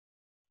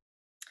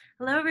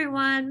Hello,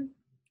 everyone.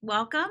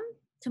 Welcome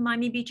to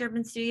Miami Beach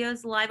Urban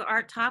Studios Live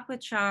Art Talk with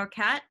Charo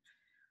Oquet.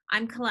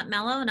 I'm Colette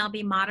Mello, and I'll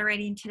be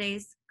moderating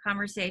today's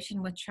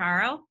conversation with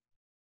Charo.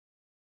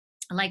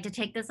 I'd like to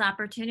take this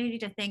opportunity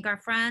to thank our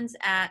friends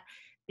at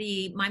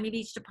the Miami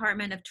Beach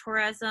Department of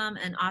Tourism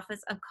and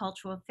Office of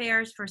Cultural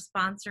Affairs for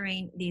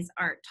sponsoring these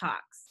art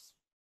talks.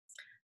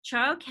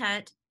 Charo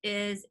Oquet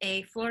is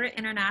a Florida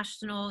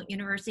International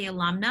University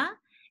alumna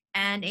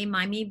and a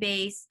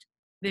Miami-based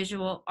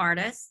visual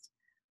artist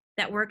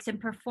that works in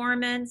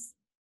performance,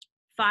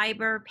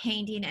 fiber,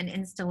 painting, and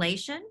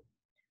installation.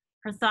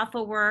 Her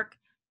thoughtful work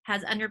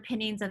has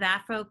underpinnings of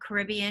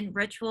Afro-Caribbean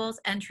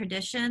rituals and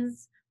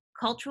traditions,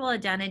 cultural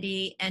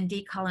identity, and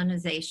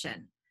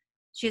decolonization.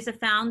 She is a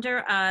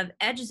founder of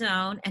Edge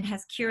Zone and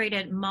has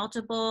curated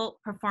multiple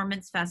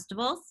performance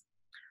festivals.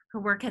 Her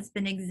work has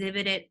been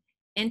exhibited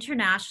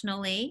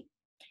internationally,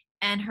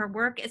 and her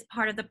work is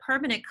part of the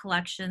permanent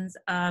collections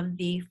of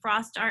the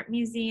Frost Art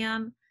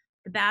Museum,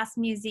 the Bass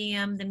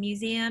Museum, the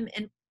museum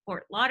in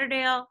Fort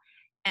Lauderdale,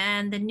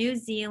 and the New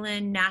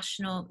Zealand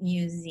National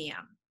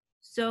Museum.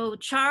 So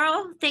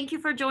Charo, thank you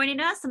for joining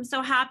us. I'm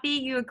so happy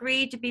you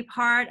agreed to be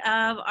part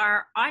of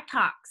our art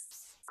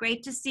talks.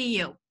 Great to see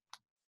you.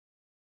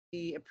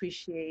 We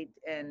appreciate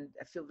and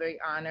I feel very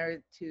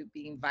honored to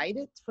be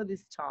invited for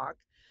this talk.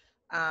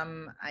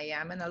 I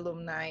am an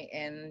alumni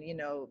and,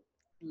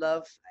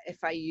 love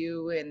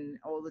FIU and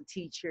all the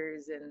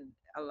teachers and,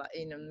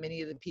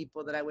 many of the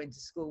people that I went to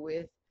school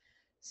with.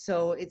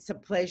 So it's a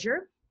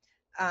pleasure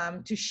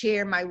to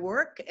share my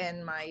work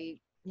and my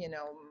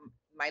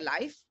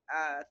life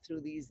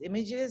through these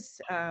images.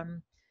 I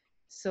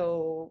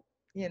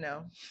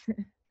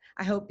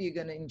hope you're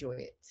going to enjoy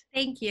it.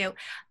 Thank you.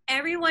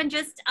 Everyone,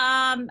 just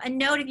a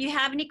note, if you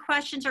have any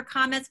questions or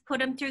comments, put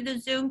them through the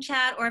Zoom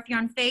chat, or if you're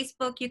on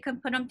Facebook, you can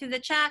put them through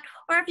the chat,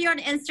 or if you're on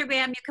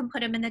Instagram, you can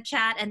put them in the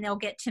chat and they'll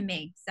get to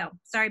me. So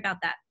sorry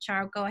about that.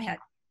 Charo, go ahead.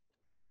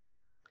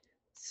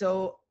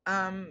 So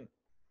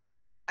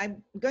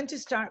I'm going to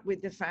start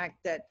with the fact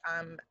that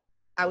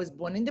I was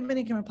born in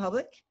Dominican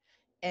Republic,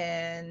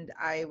 and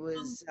I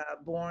was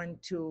born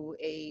to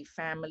a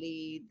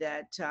family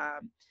that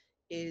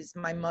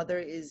my mother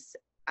is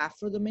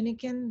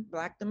Afro-Dominican,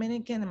 Black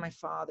Dominican, and my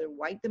father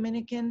white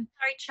Dominican.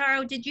 Sorry,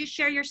 Charo, did you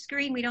share your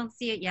screen? We don't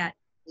see it yet.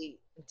 I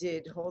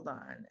did. Hold on.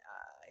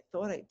 I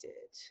thought I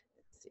did.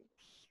 Let's see.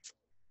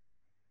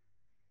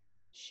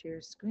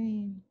 Share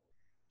screen.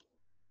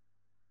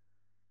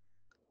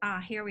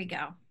 Here we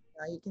go.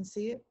 Now you can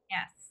see it?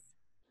 Yes.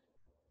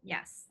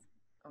 Yes.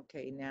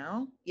 Okay,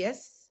 now?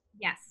 Yes?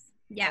 Yes.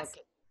 Yes.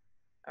 Okay.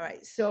 All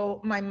right.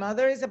 So my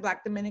mother is a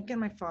Black Dominican,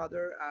 my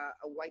father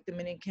a white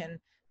Dominican.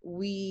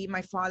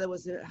 My father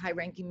was a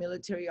high-ranking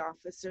military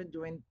officer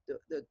during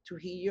the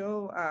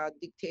Trujillo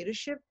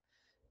dictatorship.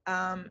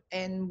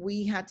 And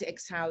we had to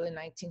exile in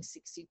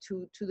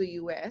 1962 to the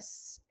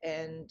US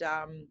and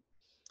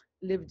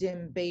lived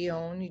in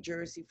Bayonne, New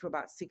Jersey for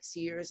about 6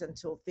 years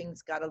until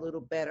things got a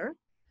little better.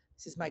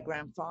 This is my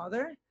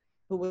grandfather,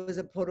 who was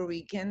a Puerto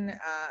Rican,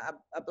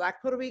 a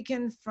Black Puerto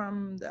Rican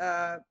from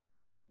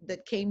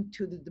that came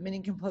to the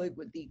Dominican Republic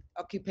with the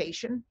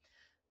occupation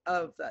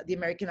of the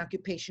American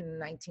occupation in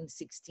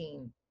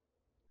 1916.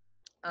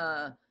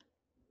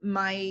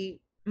 My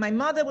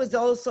mother was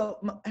also,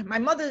 my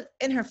mother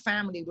and her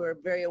family were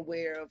very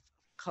aware of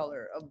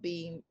color, of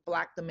being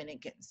Black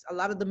Dominicans. A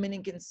lot of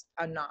Dominicans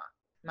are not.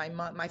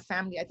 My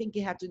family, I think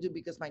it had to do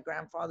because my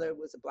grandfather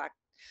was a Black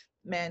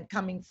man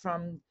coming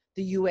from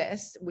the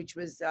US, which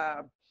was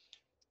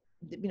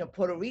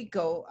Puerto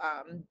Rico.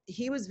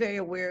 He was very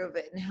aware of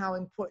it and how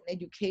important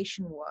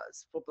education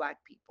was for Black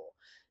people.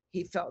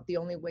 He felt the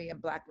only way a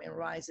Black man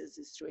rises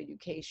is through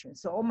education.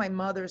 So all my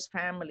mother's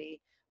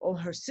family, all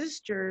her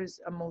sisters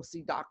are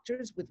mostly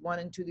doctors with 1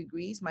 and 2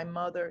 degrees. My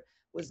mother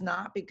was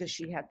not, because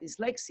she had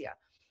dyslexia.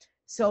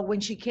 So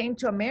when she came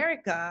to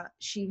America,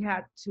 she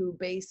had to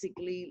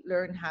basically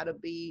learn how to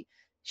be,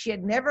 she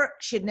had never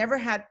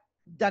had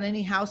done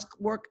any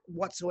housework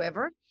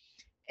whatsoever,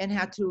 and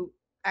had to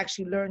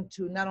actually learn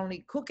to not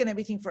only cook and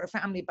everything for her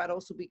family, but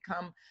also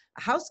become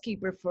a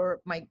housekeeper for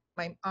my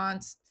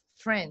aunt's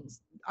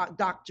friends,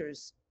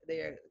 doctors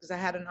there, because I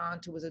had an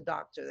aunt who was a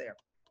doctor there.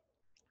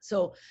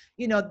 So,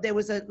 there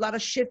was a lot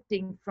of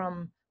shifting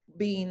from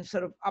being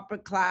sort of upper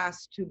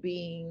class to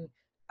being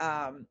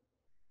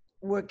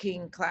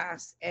working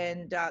class.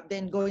 And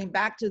then going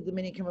back to the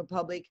Dominican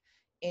Republic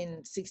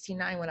in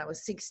 '69, when I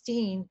was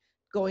 16,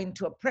 going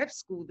to a prep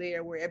school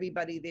there where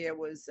everybody there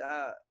was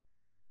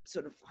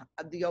sort of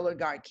the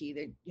oligarchy,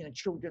 the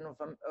children of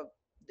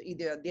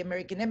either the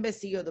American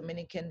embassy or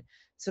Dominican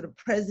sort of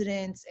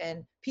presidents,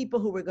 and people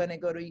who were going to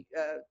go to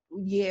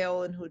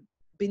Yale and who'd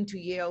been to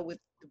Yale with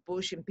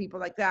Bush and people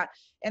like that.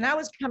 And I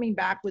was coming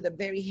back with a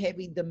very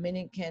heavy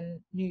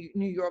Dominican, New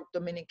York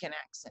Dominican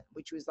accent,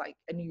 which was like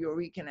a New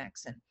Yorican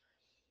accent.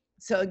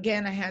 So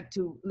again, I had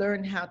to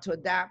learn how to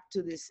adapt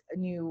to this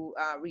new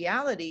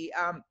reality.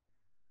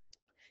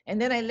 And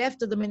then I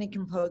left the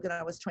Dominican Republic when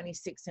I was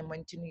 26 and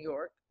went to New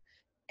York.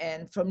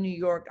 And from New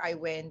York, I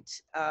went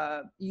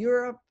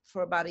Europe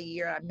for about a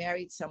year. I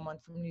married someone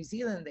from New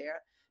Zealand there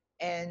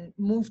and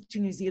moved to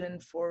New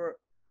Zealand for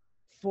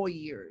 4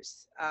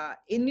 years.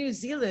 In New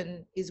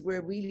Zealand is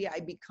where really I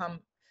become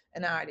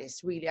an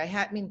artist. Really, I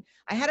had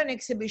an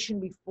exhibition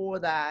before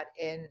that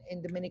in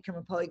Dominican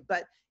Republic,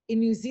 but in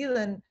New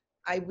Zealand,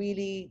 I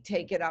really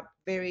take it up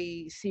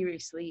very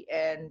seriously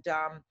and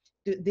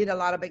did a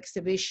lot of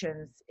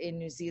exhibitions in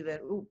New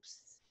Zealand. Oops,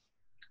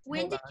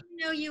 When hold did on. you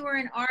know you were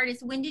an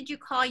artist? When did you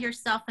call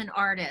yourself an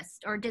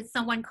artist, or did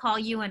someone call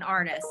you an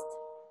artist?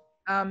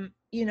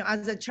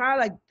 As a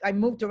child, I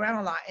moved around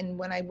a lot. And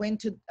when I went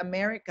to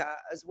America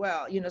as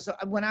well, so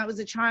when I was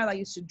a child, I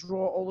used to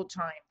draw all the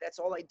time. That's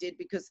all I did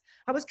because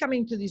I was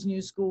coming to these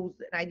new schools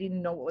and I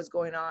didn't know what was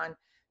going on.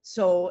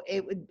 So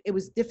it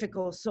was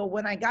difficult. So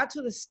when I got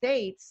to the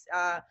States,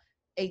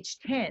 age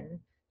 10,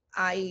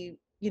 I,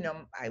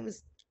 I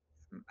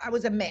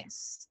was a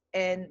mess.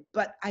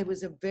 But I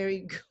was a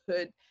very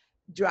good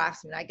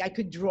draftsman. I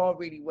could draw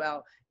really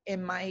well.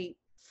 In my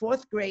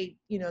fourth grade,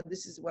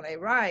 this is when I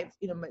arrived,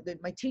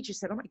 my teacher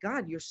said, "Oh my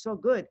God, you're so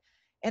good."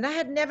 And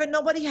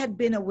nobody had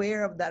been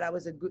aware of that.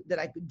 That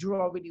I could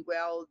draw really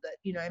well, that,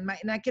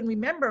 and I can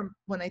remember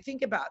when I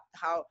think about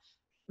how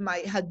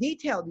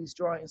detailed these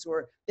drawings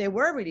were, they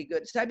were really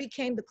good. So I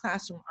became the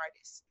classroom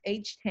artist.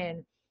 Age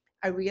 10,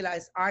 I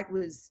realized art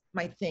was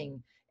my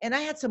thing. And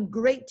I had some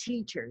great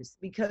teachers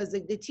because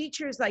the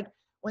teachers, like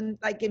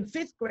in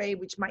fifth grade,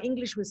 which my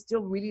English was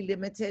still really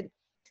limited,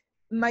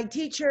 my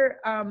teacher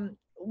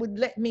would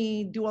let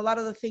me do a lot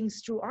of the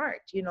things through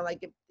art,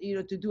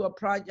 to do a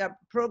project,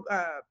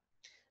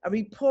 a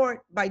report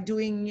by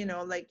doing,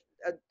 like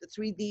a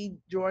 3D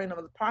drawing of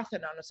the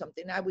Parthenon or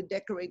something. I would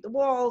decorate the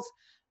walls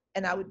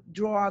and I would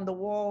draw on the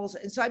walls.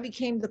 And so I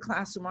became the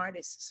classroom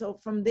artist. So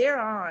from there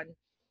on,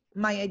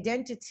 my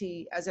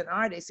identity as an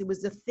artist, it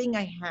was the thing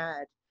I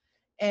had.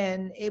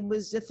 And it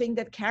was the thing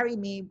that carried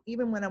me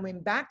even when I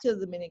went back to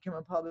the Dominican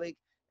Republic.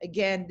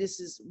 Again, this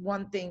is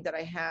one thing that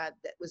I had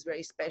that was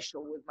very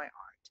special with my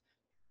art.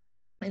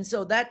 And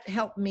so that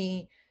helped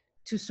me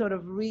to sort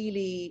of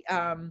really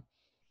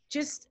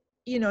just,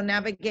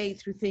 navigate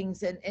through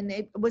things, and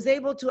it was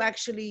able to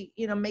actually,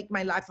 make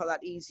my life a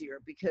lot easier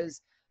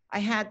because I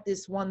had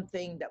this one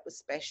thing that was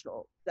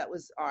special, that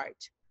was art.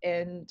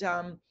 And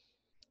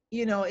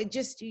it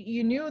just,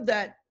 you knew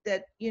that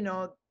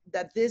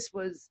this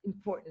was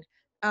important.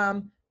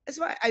 That's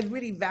why I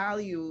really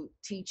value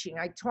teaching.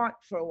 I taught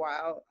for a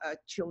while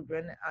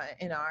children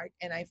in art,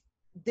 and I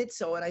did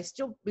so, and I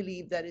still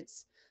believe that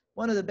it's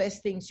one of the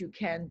best things you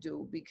can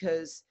do,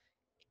 because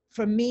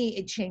for me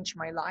it changed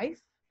my life,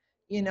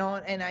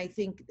 and I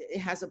think it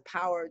has a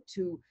power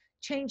to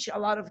change a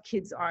lot of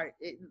kids'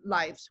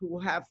 lives who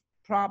have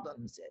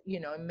problems,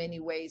 in many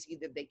ways.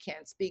 Either they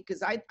can't speak,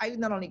 because I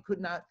not only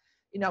could not,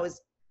 I was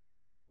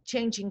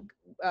changing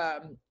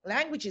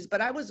languages,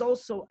 but I was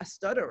also a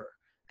stutterer.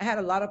 I had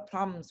a lot of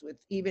problems with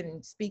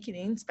even speaking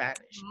in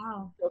Spanish.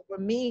 Wow. So for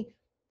me,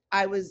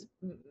 I was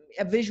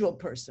a visual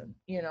person,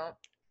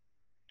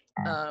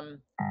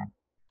 Um,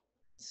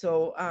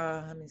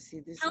 let me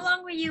see. How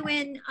long were you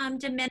in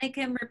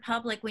Dominican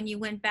Republic when you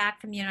went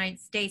back from the United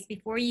States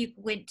before you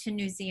went to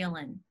New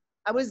Zealand?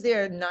 I was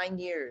there 9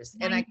 years,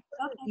 and Okay.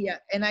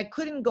 and I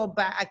couldn't go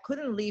back. I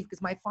couldn't leave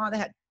because my father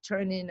had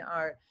turned in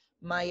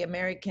my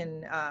American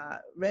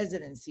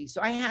residency,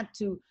 so I had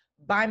to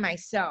by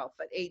myself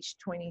at age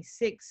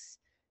 26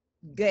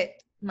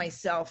 get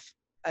myself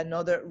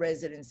another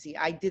residency.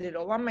 I did it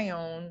all on my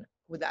own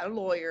without a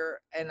lawyer,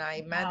 and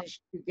I Wow.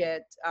 managed to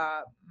get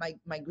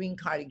my green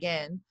card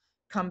again,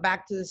 come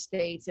back to the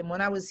States. And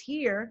when I was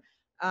here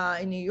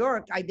in New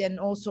York, I then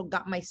also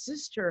got my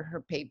sister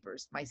her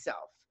papers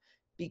myself,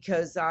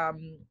 because I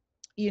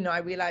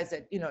realized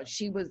that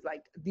she was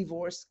like a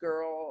divorced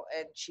girl,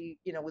 and she,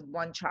 with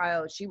one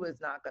child, she was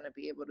not going to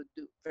be able to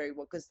do very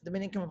well, because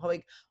Dominican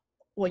Republic,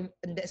 when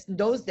in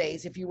those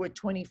days, if you were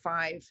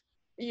 25,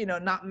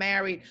 not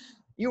married,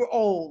 you were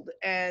old.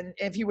 And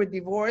if you were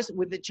divorced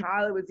with the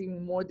child, it was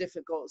even more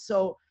difficult.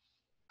 So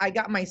I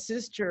got my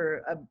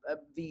sister a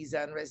visa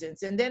and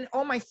residence, and then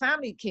all my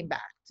family came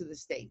back to the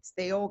States.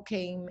 They all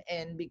came,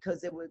 and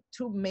because there were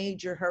two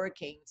major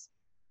hurricanes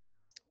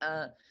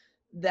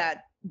that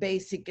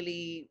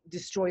basically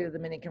destroyed the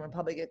Dominican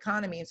Republic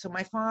economy. And so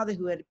my father,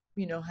 who had,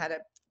 had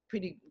a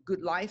pretty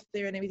good life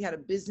there and everything, had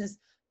a business,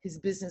 his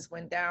business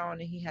went down,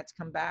 and he had to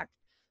come back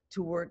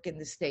to work in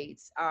the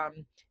States.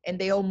 And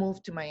they all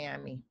moved to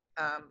Miami.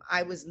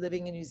 I was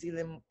living in New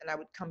Zealand, and I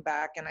would come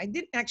back, and I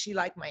didn't actually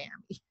like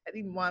Miami. I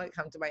didn't want to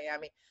come to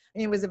Miami.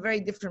 And it was a very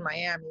different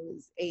Miami. It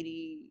was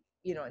 80,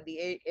 in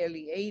the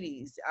early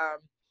 80s.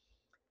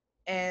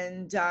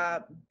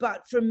 But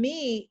for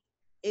me,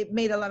 it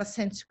made a lot of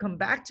sense to come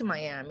back to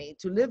Miami,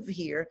 to live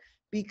here,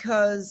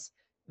 because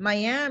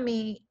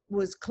Miami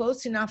was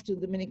close enough to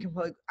the Dominican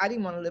Republic. I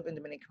didn't want to live in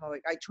the Dominican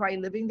Republic. I tried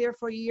living there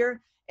for a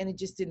year, and it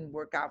just didn't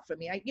work out for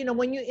me.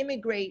 When you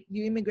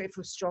immigrate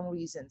for strong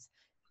reasons.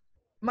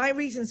 My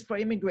reasons for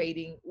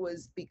immigrating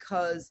was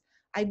because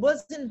I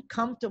wasn't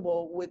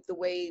comfortable with the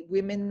way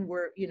women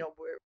were,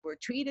 were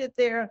treated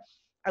there.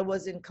 I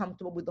wasn't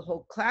comfortable with the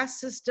whole class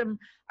system.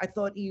 I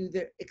thought you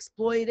either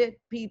exploited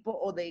people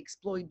or they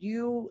exploit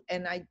you.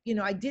 And I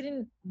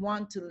didn't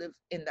want to live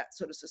in that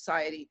sort of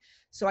society.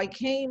 So I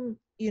came,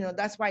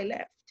 that's why I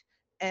left.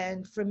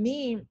 And for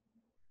me,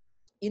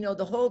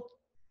 the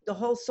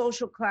whole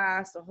social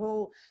class,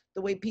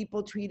 the way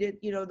people treated,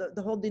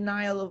 the whole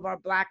denial of our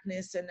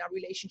blackness and our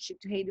relationship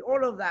to Haiti,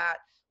 all of that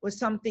was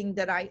something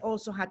that I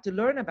also had to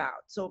learn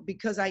about. So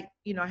because I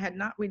had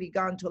not really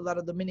gone to a lot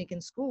of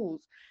Dominican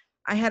schools,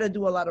 I had to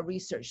do a lot of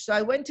research. So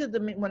I went to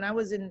when I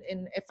was in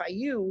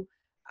FIU,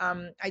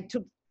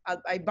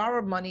 I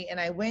borrowed money and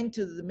I went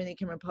to the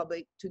Dominican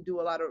Republic to do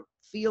a lot of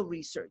field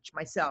research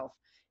myself.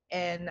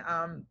 And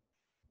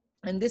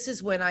this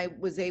is when I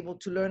was able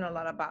to learn a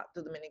lot about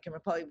the Dominican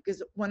Republic,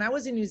 because when I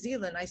was in New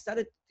Zealand, I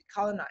started to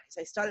colonize.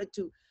 I started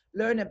to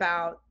learn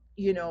about,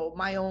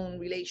 my own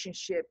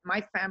relationship,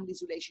 my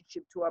family's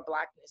relationship to our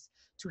blackness,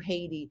 to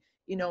Haiti.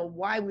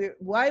 Why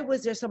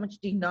was there so much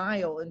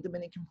denial in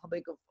Dominican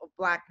Republic of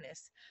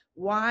blackness?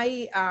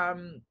 Why,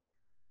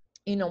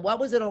 what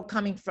was it all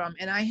coming from?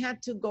 And I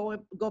had to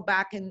go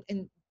back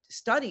and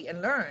study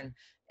and learn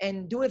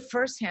and do it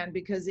firsthand,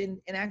 because in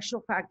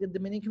actual fact, the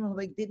Dominican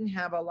Republic didn't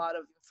have a lot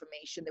of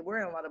information. There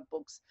weren't a lot of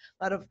books,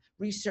 a lot of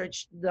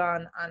research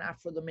done on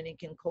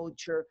Afro-Dominican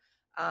culture.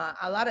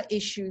 A lot of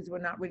issues were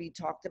not really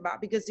talked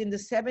about, because in the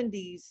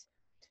 70s,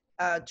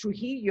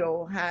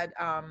 Trujillo had,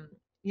 I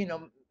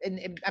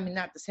mean,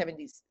 not the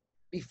 70s,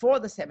 before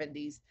the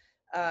 70s,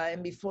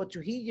 and before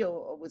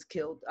Trujillo was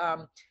killed,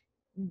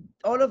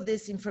 all of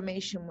this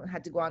information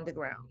had to go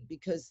underground,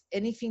 because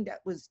anything that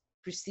was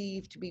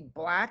perceived to be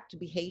black, to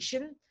be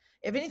Haitian,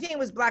 if anything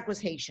was black was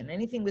Haitian,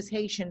 anything was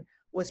Haitian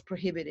was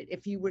prohibited.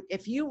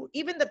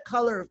 Even the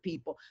color of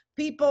people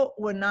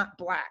were not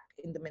black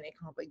in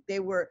Dominican Republic. They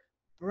were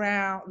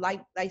brown,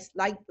 light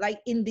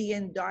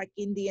Indian, dark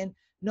Indian.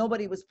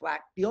 Nobody was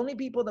black. The only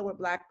people that were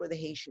black were the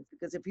Haitians,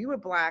 because if you were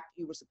black,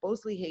 you were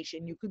supposedly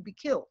Haitian, you could be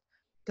killed,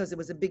 because there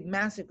was a big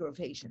massacre of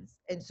Haitians.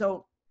 And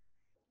so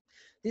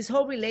this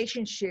whole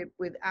relationship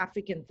with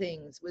African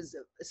things was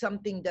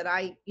something that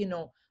I,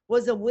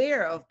 was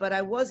aware of, but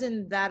I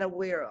wasn't that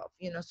aware of,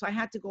 so I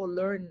had to go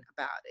learn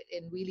about it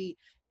and really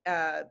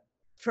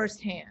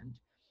firsthand.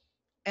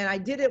 And I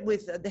did it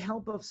with the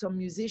help of some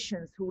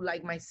musicians who,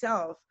 like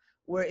myself,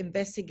 were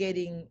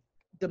investigating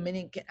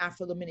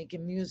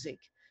Afro-Dominican music.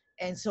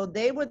 And so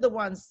they were the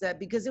ones that,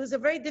 because it was a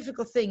very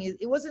difficult thing,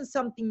 it wasn't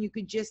something you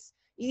could just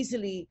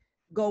easily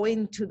go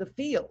into the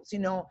fields.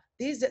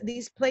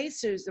 These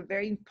places are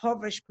very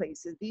impoverished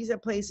places. These are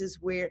places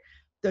where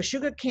the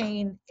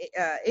sugarcane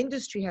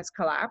industry has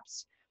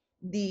collapsed.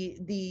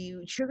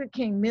 The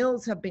sugarcane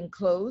mills have been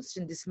closed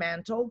and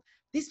dismantled.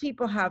 These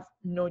people have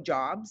no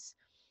jobs.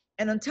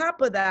 And on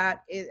top of that,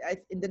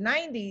 in the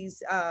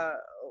 90s,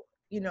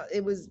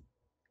 it was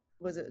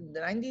it the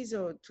 90s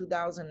or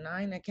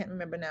 2009? I can't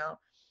remember now.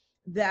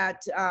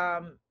 That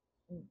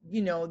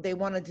they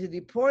wanted to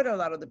deport a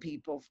lot of the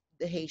people,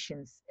 the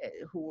Haitians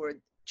who were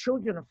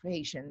children of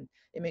Haitian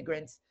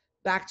immigrants,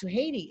 back to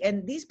Haiti.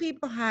 And these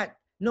people had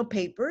no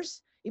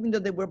papers, even though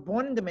they were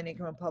born in the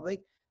Dominican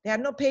Republic. They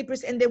had no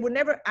papers, and they were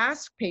never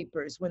asked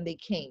papers when they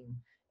came.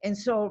 And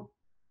so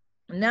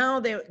now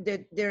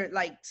they're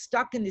like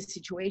stuck in this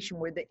situation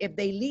where if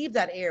they leave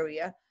that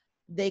area,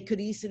 they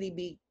could easily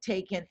be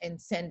taken and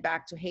sent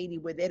back to Haiti,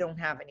 where they don't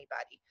have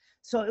anybody.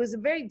 So it was a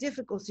very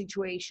difficult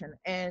situation.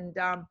 And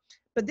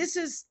but this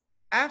is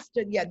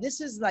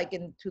this is like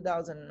in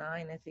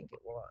 2009, I think it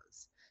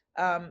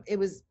was. It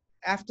was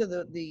after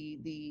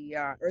the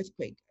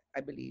earthquake,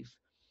 I believe.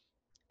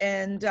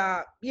 And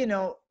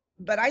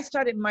but I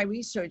started my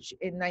research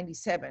in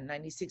 97,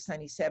 96,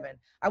 97.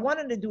 I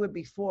wanted to do it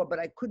before, but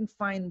I couldn't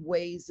find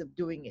ways of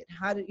doing it.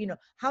 How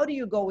do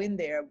you go in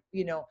there?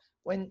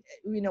 When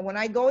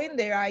I go in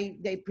there,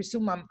 they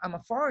presume I'm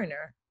a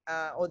foreigner,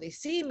 or they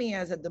see me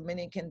as a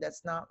Dominican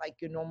that's not like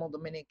your normal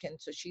Dominican,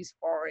 so she's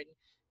foreign.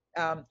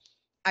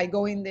 I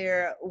go in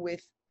there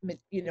with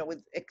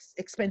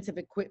expensive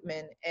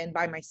equipment and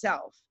by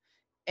myself.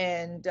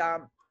 And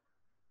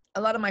a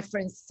lot of my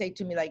friends say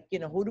to me, like,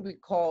 who do we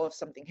call if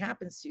something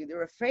happens to you?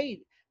 They're afraid,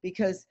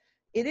 because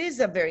it is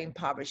a very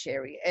impoverished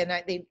area. And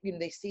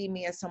they see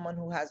me as someone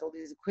who has all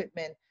this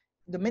equipment.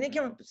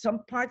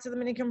 Some parts of the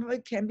Dominican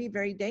Republic can be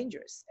very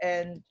dangerous.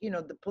 And,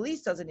 the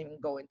police doesn't even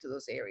go into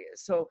those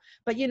areas. So,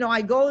 but,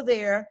 I go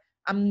there,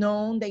 I'm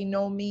known, they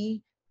know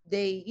me.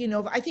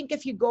 I think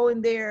if you go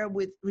in there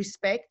with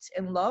respect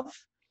and love,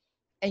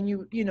 and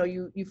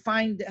you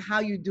find how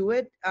you do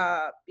it,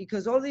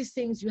 because all these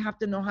things, you have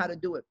to know how to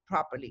do it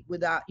properly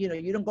without,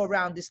 you don't go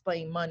around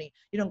displaying money.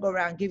 You don't go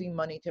around giving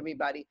money to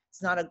everybody.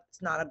 It's not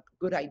a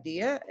good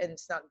idea, and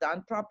it's not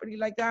done properly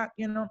like that.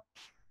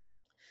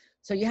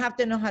 So you have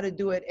to know how to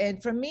do it.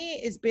 And for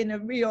me, it's been a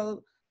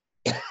real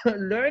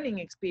learning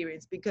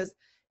experience, because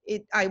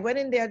I went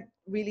in there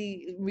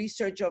really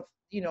research of,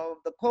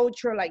 the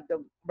culture, like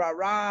the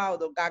rah-rah, or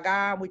the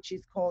gaga, which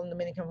is called in the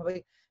Dominican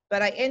Republic.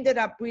 But I ended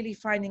up really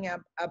finding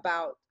out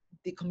about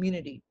the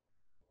community.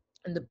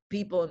 and the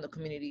people in the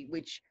community,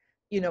 which,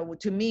 you know,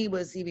 to me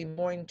was even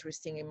more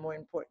interesting and more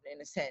important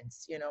in a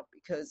sense, you know,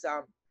 because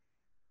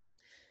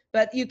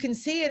but you can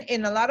see it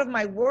in a lot of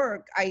my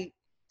work.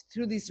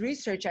 Through this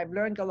research, I've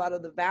learned a lot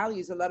of the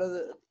values, a lot of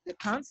the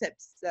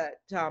concepts that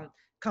come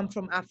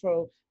from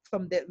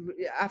from the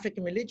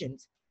African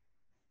religions.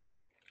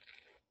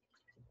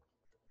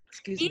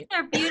 Excuse These me.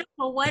 are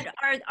beautiful. What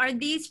are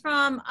these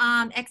from,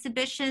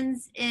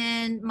 exhibitions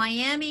in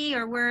Miami,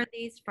 or where are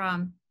these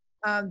from?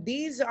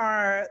 These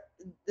are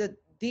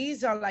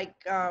like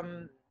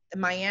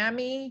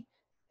Miami.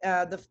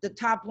 The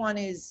top one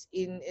is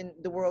in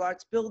the World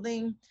Arts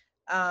Building.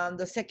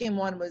 The second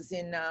one was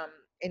in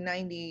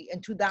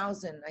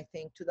 2000, I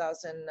think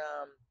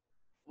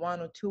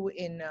 2001 or two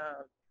in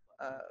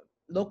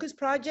Locust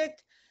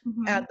Project.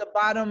 Mhm. At the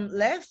bottom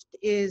left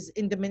is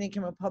in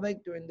Dominican Republic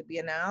during the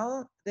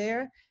Biennale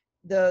there.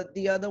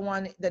 The other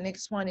one, the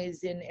next one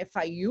is in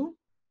FIU.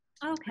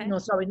 Okay. No,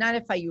 sorry, not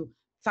FIU.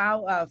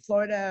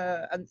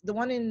 Florida, the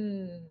one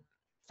in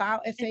FAU?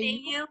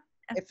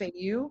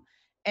 FAU.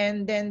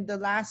 And then the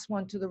last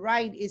one to the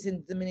right is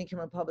in Dominican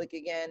Republic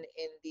again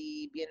in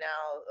the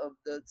Biennale of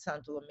the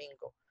Santo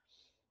Domingo.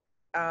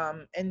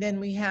 And then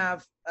we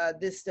have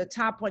the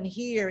top one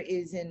here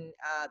is in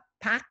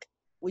PAC,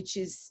 which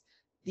is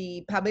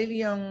the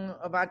Pavilion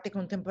of Arte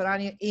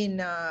Contemporaneo in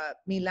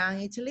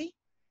Milan, Italy.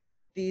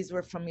 These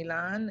were from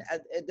Milan.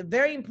 The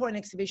very important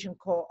exhibition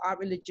called Art,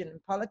 Religion,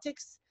 and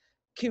Politics,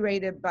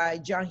 curated by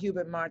John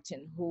Hubert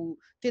Martin, who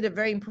did a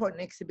very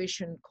important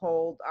exhibition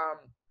called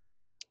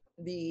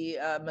the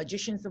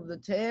Magicians of the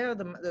Terre,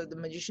 the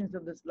Magicians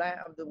of this land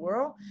of the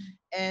world.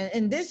 And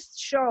in this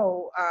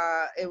show,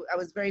 I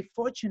was very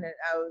fortunate.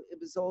 It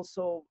was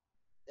also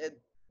uh,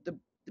 the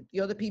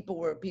the other people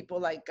were people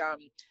like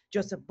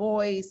Joseph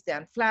Beuys,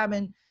 Dan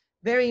Flavin,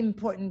 very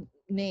important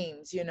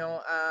names, you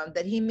know,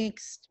 that he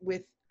mixed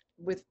with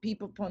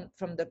people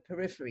from the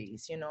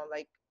peripheries, you know,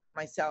 like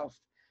myself.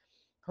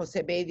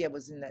 Jose Bedia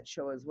was in that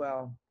show as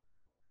well.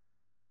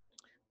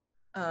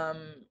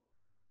 Um,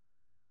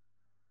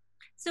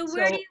 So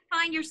where do so you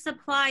find your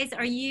supplies?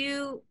 Are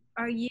you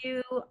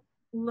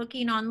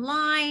looking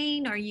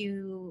online? Are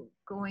you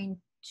going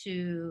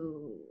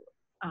to,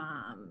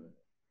 um,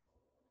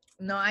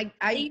 no,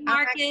 flea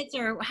markets,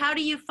 or how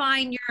do you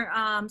find your,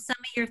 some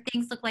of your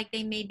things look like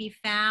they may be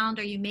found?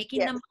 Are you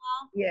making yes, them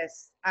all?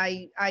 yes.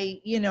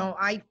 You know,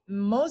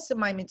 most of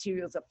my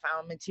materials are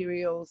found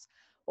materials,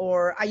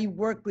 or I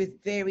work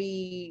with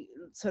very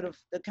sort of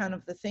the kind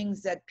of the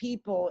things that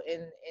people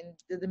in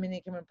the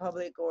Dominican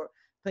Republic or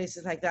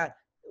places like that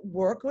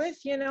work with,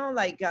 you know,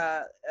 like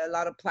a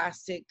lot of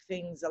plastic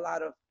things, a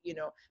lot of, you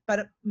know,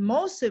 but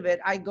most of it,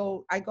 I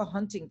go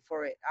hunting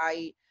for it.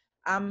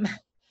 Um,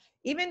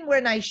 even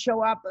when I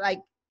show up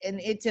like in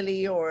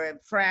Italy or in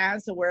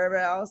France or wherever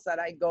else that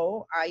I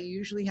go, I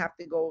usually have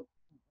to go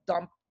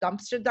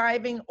dumpster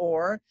diving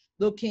or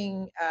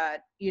looking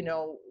at, you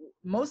know,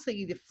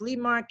 mostly the flea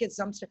markets,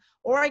 dumpster,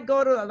 or I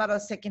go to a lot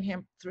of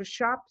secondhand thrift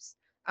shops.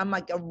 I'm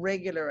like a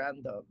regular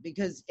on them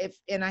because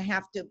and I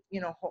have to,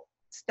 you know,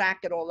 stack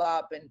it all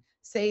up and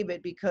save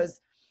it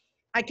because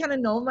I kind of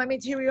know my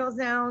materials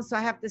now, so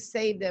I have to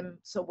save them.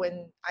 So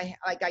when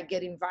I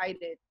get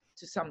invited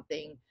to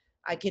something,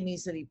 I can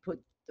easily put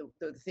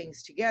the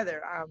things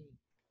together.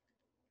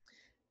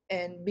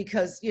 And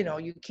because you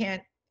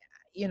can't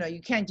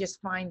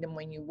just find them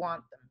when you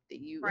want them.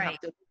 You have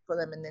Right. to look for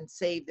them and then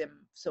save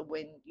them so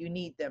when you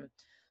need them.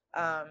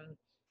 Um,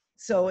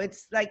 so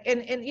it's like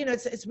and you know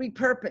it's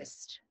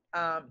repurposed.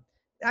 Um,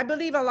 I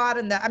believe a lot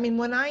in that. I mean,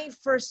 when I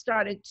first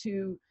started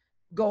to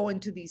go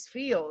into these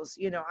fields,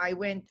 you know, I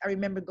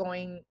remember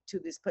going to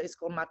this place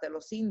called Mata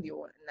Los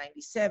Indio in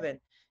 '97,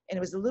 and it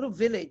was a little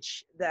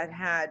village that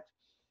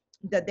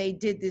they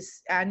did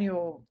this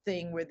annual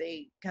thing where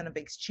they kind of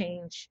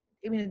exchange.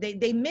 I mean,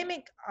 they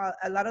mimic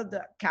a lot of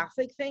the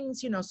Catholic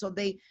things, you know. So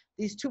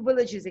these two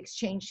villages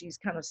exchange these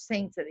kind of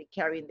saints that they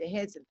carry in their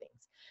heads and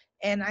things.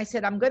 And I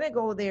said, I'm going to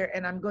go there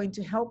and I'm going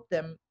to help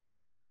them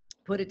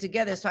put it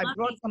together. So I Love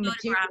brought these some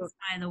materials. photographs,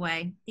 by the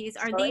way. These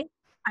are Sorry. these.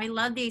 I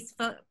love these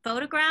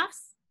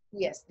photographs.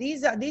 Yes,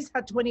 these are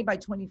 20 by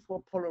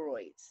 24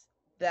 Polaroids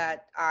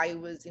that I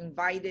was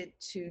invited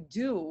to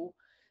do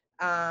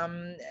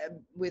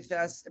with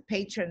us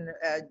patron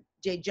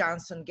Jay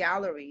Johnson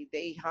Gallery.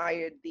 They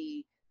hired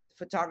the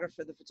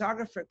photographer. The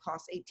photographer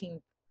cost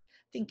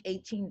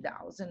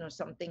 18,000 or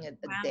something a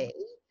Wow. day.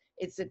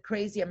 It's a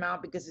crazy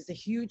amount because it's a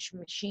huge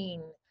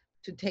machine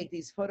to take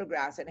these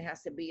photographs, and it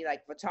has to be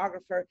like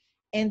photographer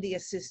and the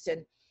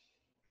assistant.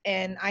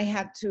 And I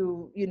had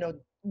to, you know,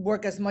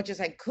 work as much as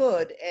I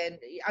could and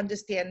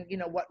understand, you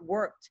know, what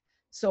worked.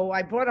 So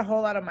I brought a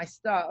whole lot of my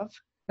stuff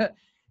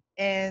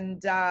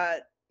and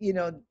you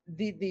know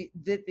did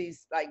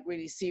these like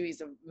really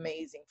series of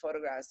amazing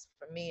photographs.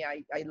 For me,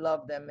 I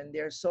love them, and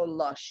they're so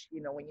lush,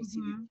 you know, when you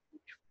see these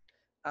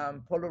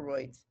Mhm.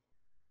 Polaroids.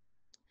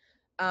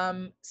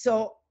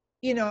 So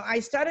you know, I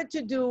started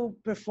to do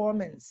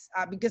performance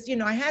because you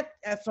know I had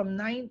from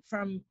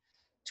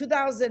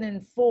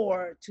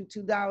 2004 to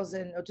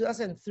 2000 or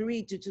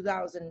 2003 to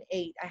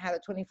 2008, I had a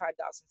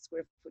 25,000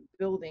 square foot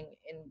building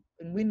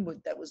in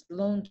Wynwood that was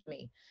loaned to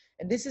me.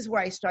 And this is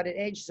where I started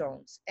Edge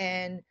Zones.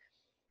 And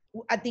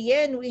at the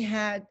end, we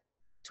had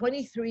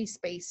 23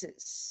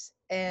 spaces.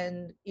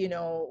 And,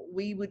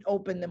 we would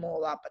open them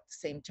all up at the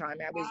same time.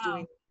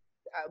 Wow.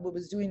 We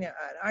was doing an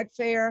art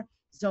fair,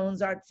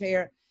 Zones Art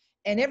Fair.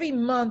 And every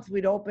month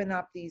we'd open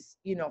up these,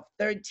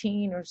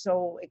 13 or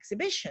so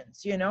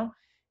exhibitions.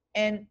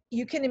 And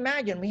you can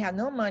imagine we had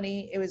no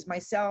money. It was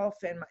myself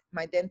and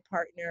my then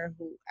partner,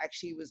 who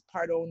actually was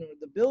part owner of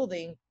the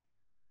building.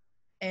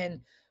 And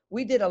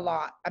we did a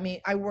lot. I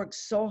mean, I worked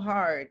so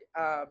hard.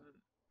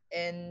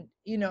 And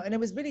it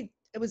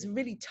was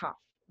really tough,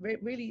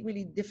 really,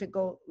 really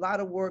difficult, a lot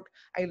of work.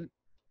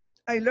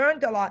 I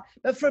learned a lot.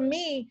 But for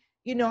me,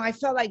 I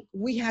felt like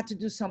we had to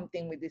do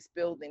something with this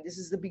building. This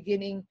is the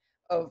beginning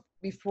of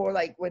before,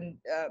 like when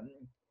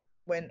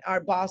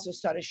Art Basel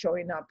started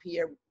showing up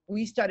here,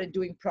 we started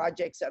doing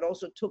projects that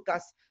also took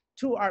us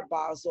to Art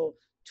Basel,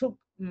 took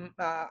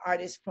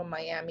artists from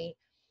Miami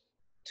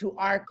to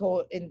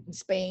Arco in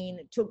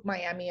Spain, took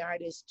Miami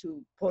artists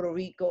to Puerto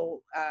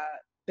Rico,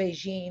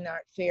 Beijing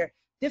Art Fair,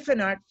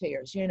 different art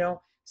fairs,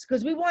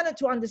 because we wanted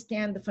to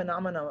understand the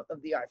phenomenon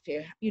of the art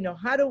fair.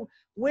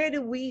 Where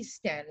do we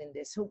stand in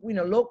this? So,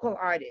 local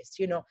artists,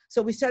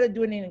 So we started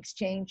doing an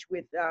exchange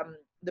with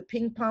the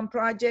Ping Pong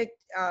Project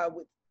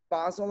with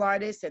Basel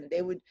artists, and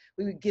we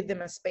would give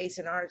them a space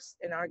in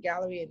our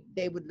gallery, and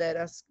they would let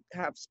us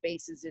have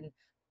spaces in,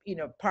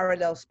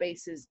 parallel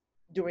spaces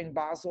during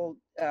Basel,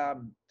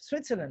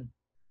 Switzerland.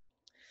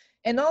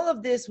 And all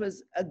of this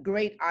was a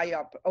great eye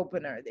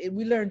opener.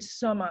 We learned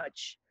so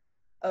much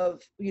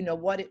of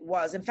what it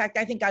was. In fact,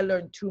 I think I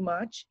learned too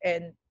much,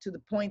 and to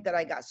the point that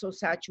I got so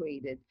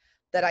saturated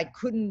that I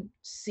couldn't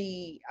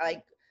see.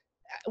 Like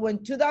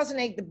when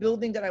 2008, the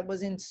building that I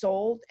was in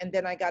sold, and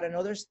then I got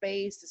another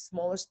space, a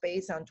smaller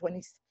space on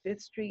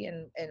 25th Street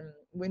and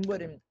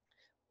Wynwood, and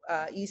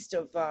east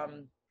of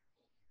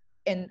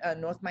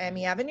North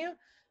Miami Avenue.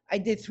 I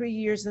did 3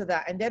 years of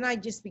that, and then I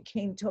just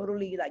became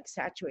totally like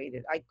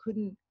saturated. I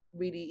couldn't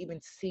really even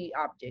see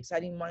objects. I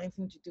didn't want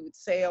anything to do with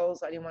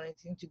sales. I didn't want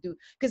anything to do,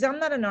 because I'm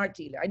not an art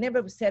dealer. I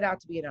never set out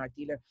to be an art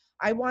dealer.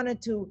 I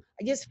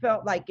just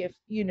felt like if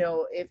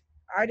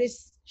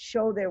artists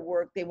show their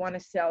work, they want to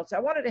sell. So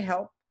I wanted to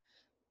help.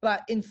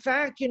 But in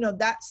fact,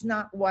 that's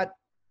not what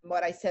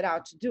I set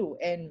out to do.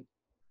 And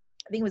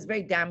I think it was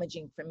very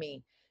damaging for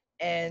me.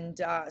 And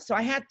so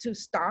I had to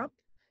stop.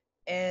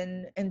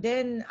 And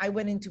then I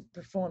went into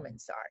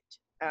performance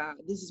art.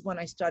 This is when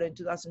I started in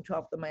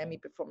 2012, the Miami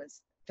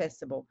Performance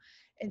Festival.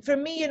 And for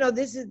me,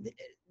 this is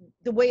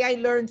the way I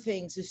learn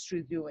things is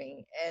through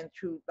doing and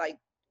through like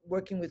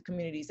working with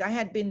communities. I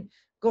had been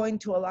going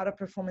to a lot of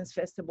performance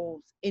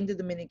festivals in the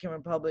Dominican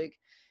Republic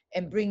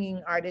and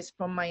bringing artists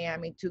from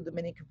Miami to the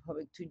Dominican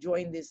Republic to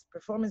join these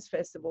performance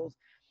festivals,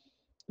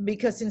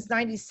 because since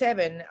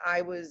 '97,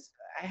 I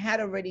had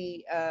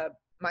already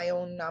my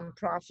own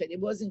nonprofit. It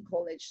wasn't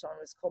called Edge Zone,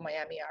 it was called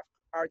Miami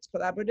Arts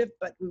Collaborative,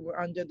 but we were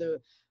under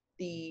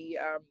the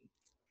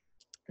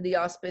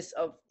auspice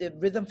of the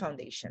Rhythm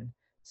Foundation.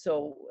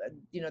 So,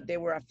 they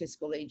were our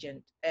fiscal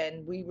agent,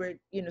 and we were,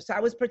 so I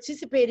was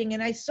participating,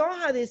 and I saw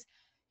how this,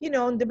 in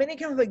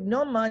Dominican Republic,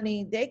 no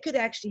money, they could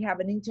actually have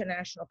an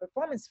international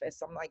performance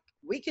fest. I'm like,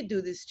 we could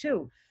do this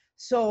too.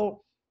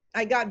 So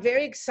I got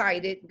very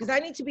excited, because I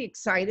need to be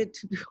excited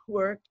to do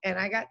work. And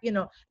I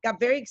got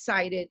very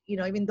excited,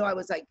 even though I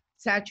was like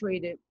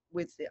saturated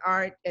with the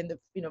art and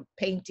the,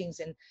 paintings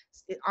and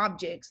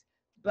objects,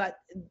 but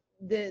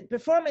the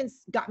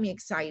performance got me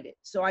excited.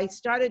 So I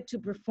started to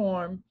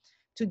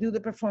do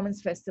the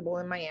performance festival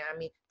in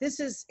Miami. This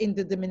is in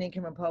the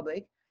Dominican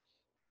Republic.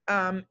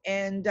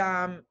 And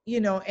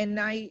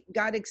I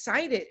got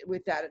excited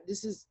with that.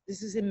 This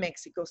is in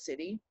Mexico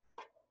City,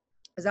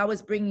 as I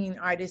was bringing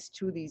artists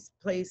to these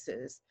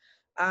places.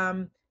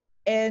 And,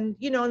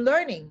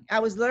 learning. I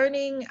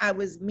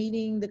was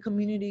meeting the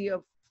community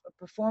of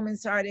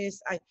performance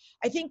artists.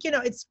 I think,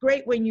 it's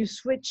great when you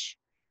switch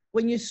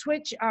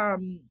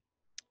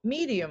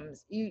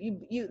mediums,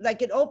 you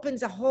like, it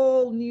opens a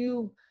whole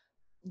new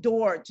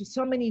door to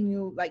so many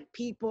new like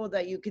people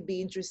that you could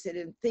be interested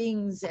in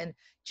things, and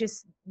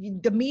just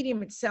the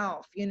medium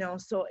itself,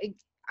 so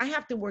I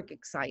have to work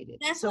excited.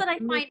 That's So what I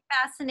find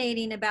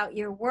fascinating about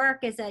your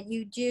work, is that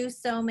you do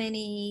so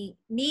many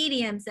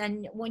mediums,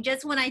 and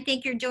when I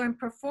think you're doing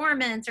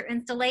performance or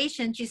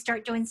installations, you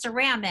start doing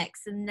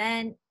ceramics, and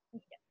then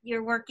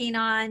you're working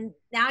on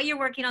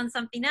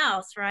something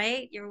else,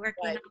 right? You're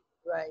working right, on,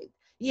 right.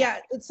 Yeah,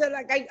 it's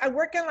like I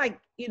work on like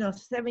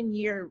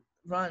 7-year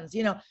runs.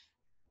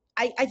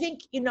 I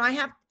think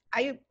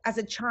I as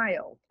a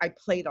child I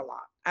played a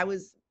lot. I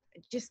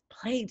just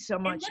played so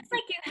it much. looks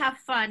like you have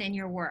fun in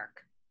your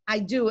work. I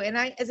do. And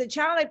as a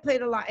child, I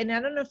played a lot. And I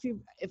don't know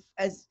if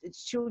as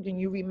it's children,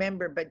 you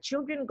remember, but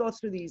children go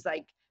through these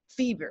like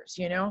fevers,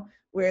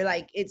 where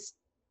like it's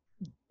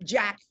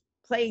Jack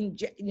playing,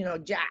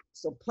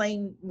 jacks, or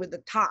playing with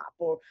the top,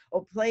 or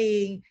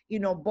playing,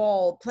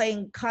 ball,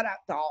 playing cutout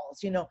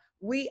dolls.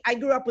 I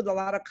grew up with a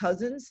lot of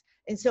cousins,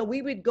 and so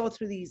we would go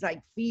through these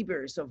like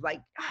fevers of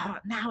like, oh,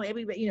 now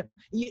everybody,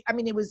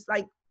 it was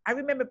like, I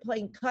remember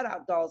playing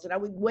cutout dolls, and I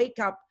would wake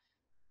up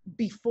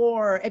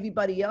before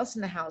everybody else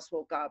in the house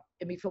woke up,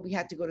 and before we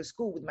had to go to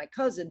school with my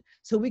cousin,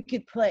 so we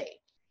could play,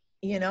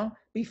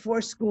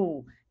 before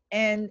school.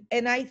 And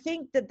I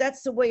think that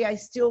that's the way I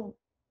still,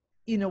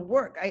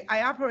 work.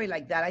 I operate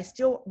like that. I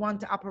still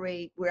want to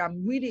operate where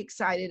I'm really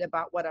excited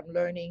about what I'm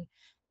learning.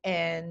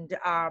 And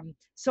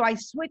so I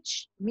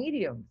switch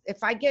medium. If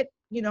I get,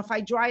 if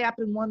I dry up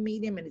in one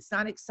medium and it's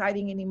not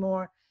exciting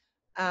anymore,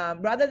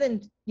 rather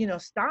than,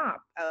 stop,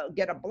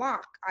 get a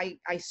block,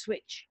 I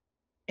switch.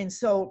 And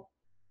so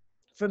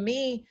for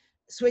me,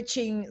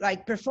 switching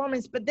like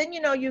performance, but then,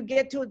 you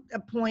get to a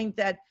point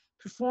that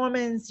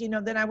performance,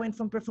 then I went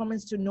from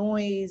performance to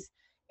noise,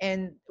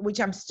 and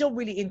which I'm still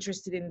really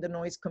interested in, the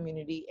noise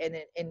community, and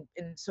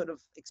in sort of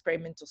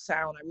experimental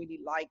sound. I really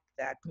like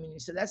that community.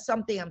 So that's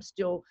something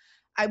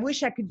I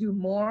wish I could do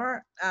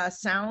more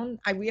sound.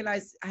 I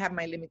realize I have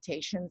my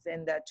limitations,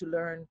 and that to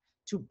learn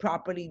to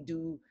properly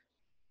do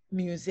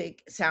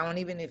music sound,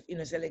 even if,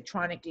 it's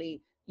electronically,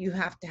 you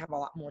have to have a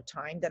lot more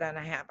time that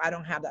I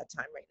don't have that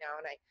time right now.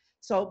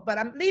 But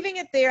I'm leaving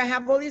it there. I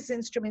have all these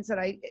instruments that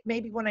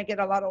maybe when I get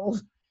a lot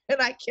older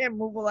and I can't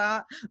move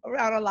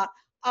around a lot,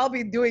 I'll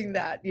be doing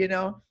that,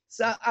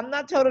 So I'm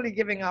not totally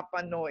giving up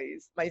on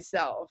noise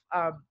myself.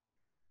 And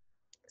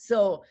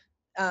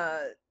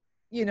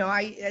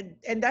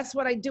that's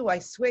what I do. I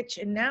switch,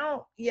 and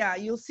now, yeah,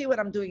 you'll see what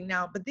I'm doing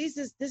now. But this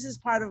is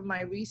part of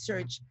my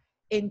research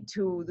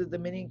into the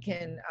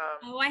Dominican.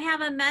 Oh, I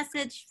have a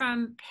message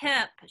from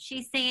Pip.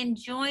 She's saying,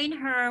 join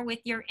her with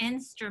your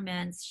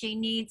instruments. She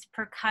needs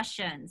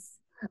percussions.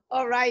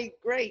 All right,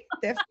 great,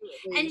 definitely.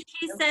 And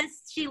she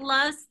says she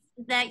loves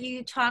that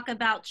you talk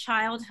about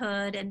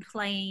childhood and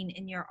playing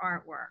in your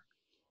artwork.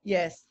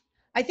 Yes,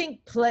 I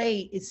think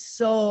play is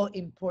so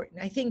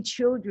important. I think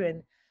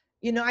children,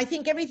 I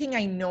think everything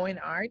I know in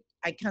art,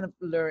 I kind of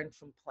learned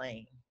from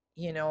playing.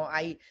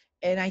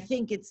 I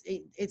think it's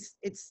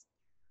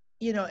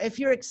if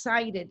you're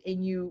excited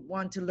and you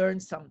want to learn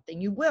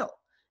something, you will.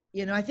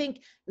 I think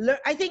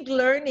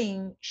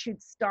learning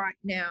should start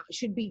now,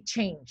 should be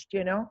changed.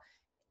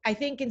 I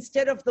think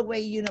instead of the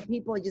way,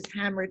 people just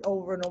hammer it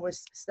over and over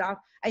stuff,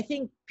 I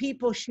think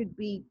people should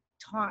be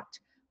taught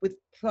with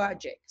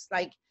projects.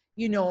 Like,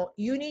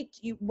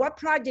 what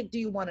project do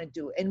you want to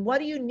do? And what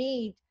do you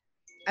need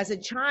as a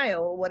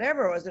child, or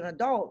whatever, or as an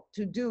adult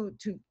to do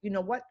to,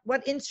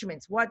 what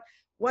instruments, what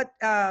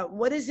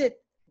is it?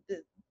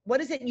 What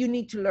is it you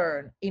need to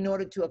learn in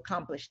order to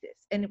accomplish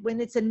this? And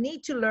when it's a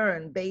need to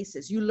learn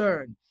basis, you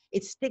learn.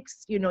 It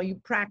sticks,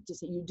 you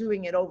practice it, you're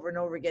doing it over and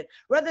over again,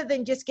 rather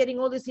than just getting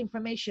all this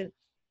information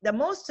that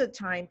most of the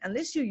time,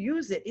 unless you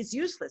use it, it's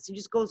useless. It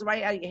just goes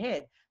right out of your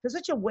head. There's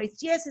such a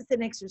waste. Yes, it's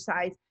an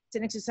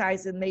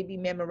exercise and maybe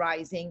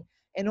memorizing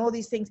and all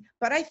these things.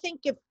 But I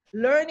think if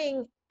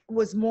learning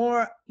was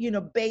more,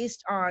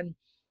 based on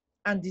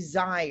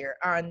desire,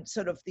 on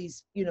sort of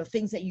these,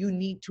 things that you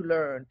need to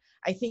learn,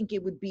 I think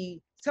it would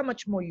be so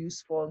much more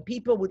useful, and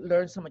people would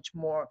learn so much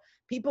more.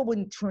 People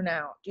wouldn't tune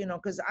out,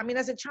 because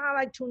as a child,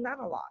 I tuned out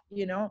a lot,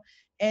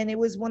 and it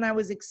was when I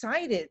was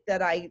excited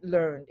that I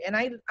learned. And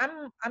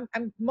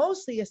I'm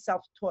mostly a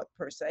self-taught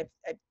person.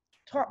 I've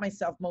taught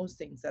myself most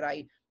things that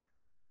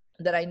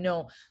I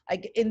know.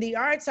 Like in the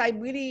arts, I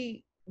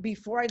really,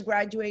 before I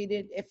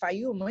graduated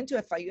FIU and went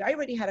to FIU, I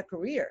already had a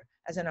career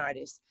as an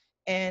artist.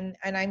 And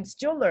I'm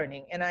still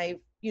learning, and I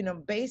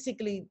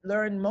basically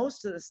learned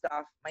most of the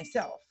stuff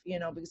myself,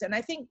 because, and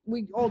I think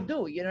we all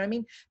do, you know what I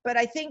mean? But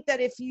I think that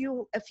if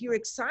you're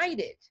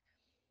excited,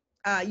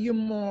 you're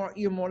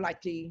more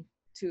likely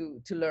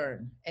to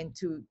learn and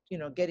to,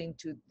 get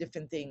into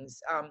different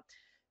things.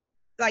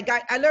 Like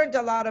I learned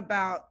a lot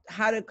about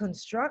how to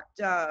construct,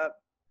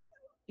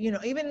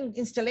 even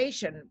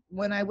installation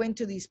when I went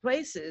to these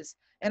places,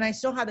 and I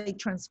saw how they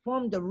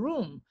transformed the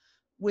room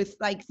with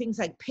like things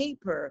like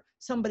paper,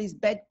 somebody's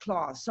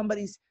bedcloth,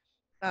 somebody's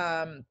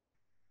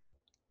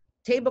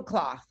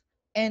tablecloth,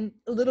 and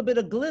a little bit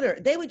of glitter.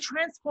 They would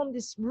transform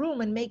this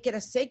room and make it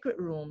a sacred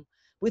room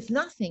with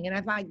nothing. And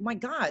I'm like, my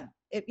God,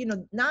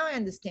 now I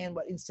understand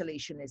what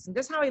installation is. And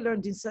that's how I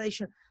learned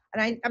installation.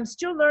 And I'm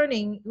still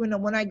learning,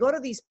 when I go to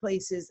these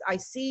places, I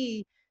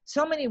see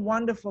so many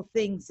wonderful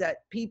things that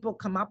people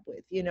come up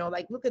with,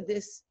 like, look at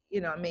this,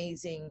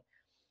 amazing,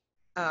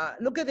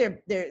 look at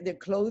their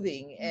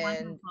clothing,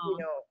 and Wonderful.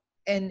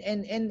 And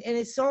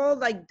it's all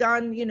like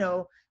done,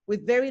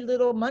 with very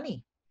little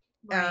money.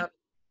 Right.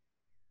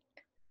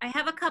 I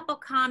have a couple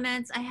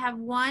comments. I have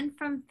one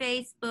from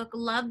Facebook,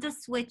 love the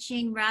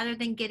switching rather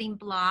than getting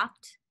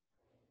blocked.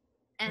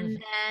 And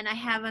then I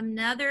have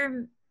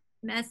another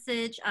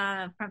message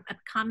from a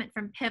comment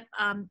from Pip,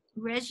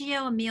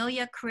 Reggio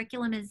Emilia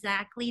curriculum,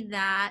 exactly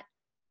that.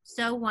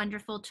 So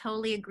wonderful.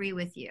 Totally agree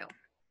with you.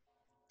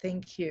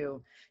 Thank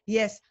you.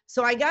 Yes.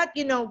 So I got,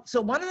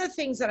 so one of the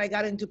things that I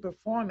got into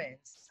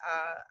performance,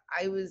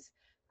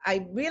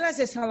 I realized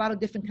there's a lot of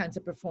different kinds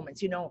of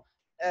performance.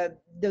 Uh,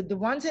 the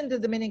ones in the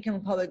Dominican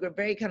Republic were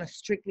very kind of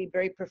strictly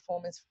very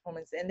performance.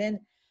 And then,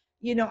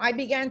 I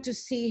began to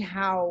see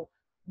how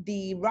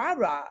the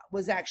rah-rah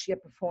was actually a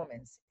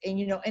performance, and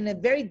and a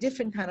very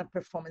different kind of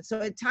performance.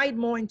 So it tied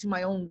more into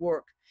my own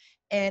work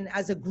and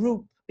as a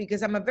group,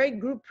 because I'm a very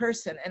group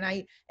person, and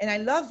I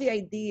love the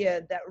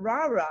idea that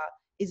rah-rah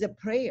is a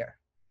prayer,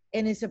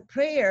 and it's a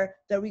prayer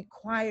that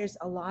requires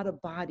a lot of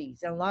bodies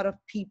and a lot of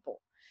people,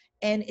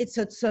 and it's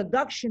a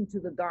seduction to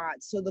the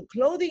gods. So the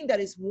clothing that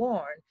is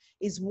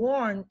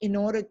worn in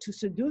order to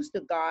seduce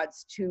the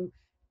gods, to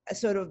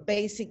sort of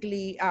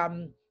basically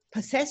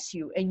possess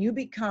you, and you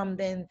become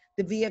then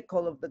the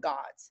vehicle of the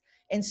gods.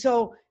 And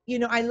so,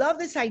 I love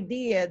this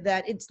idea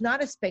that it's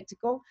not a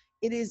spectacle,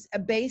 it is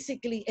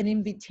basically an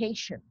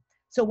invitation.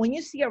 So when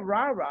you see a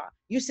rah-rah,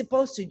 you're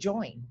supposed to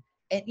join,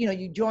 and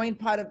you join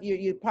part of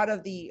you're part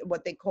of the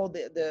what they call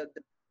the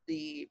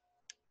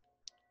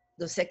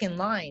the second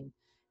line.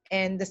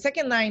 And the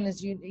second line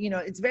is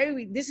it's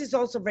very, this is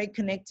also very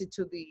connected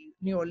to the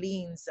New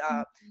Orleans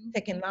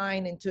second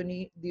line, and to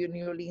the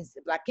New Orleans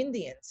Black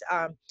Indians,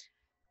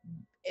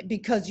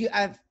 because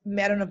I've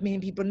met, I don't know if many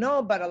people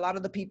know, but a lot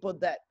of the people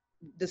that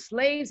the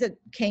slaves that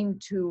came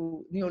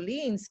to New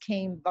Orleans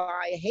came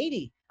via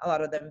Haiti, a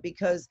lot of them,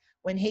 because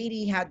when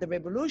Haiti had the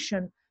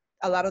revolution,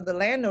 a lot of the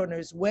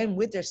landowners went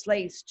with their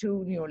slaves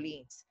to New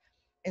Orleans.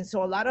 And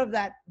so a lot of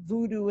that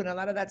voodoo and a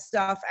lot of that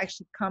stuff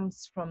actually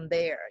comes from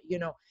there,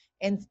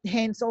 and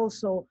hence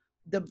also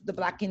the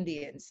Black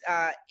Indians.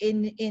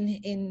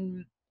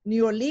 In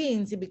New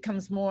Orleans, it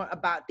becomes more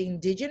about the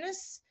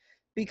indigenous,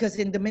 because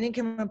in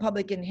Dominican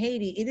Republic and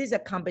Haiti, it is a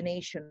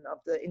combination of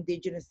the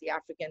indigenous, the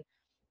African,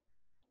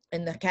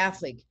 and the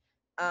Catholic.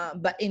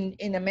 But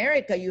in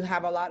America, you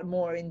have a lot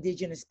more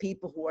indigenous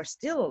people who are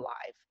still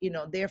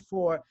alive,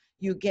 therefore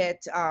you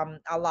get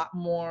a lot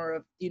more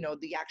of,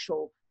 the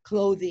actual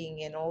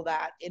clothing and all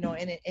that,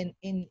 and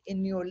in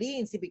New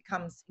Orleans, it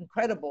becomes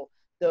incredible.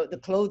 The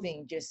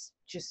clothing just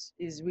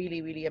is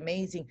really, really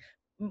amazing.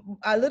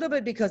 A little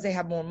bit because they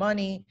have more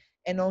money,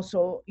 and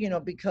also,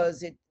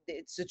 because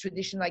it's a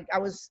tradition. Like I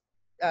was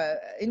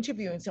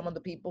interviewing some of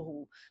the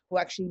people who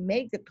actually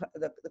make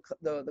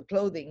the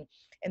clothing,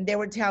 and they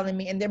were telling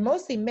me, and they're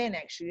mostly men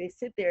actually. They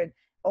sit there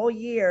all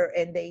year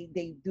and they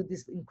do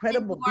this In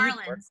incredible New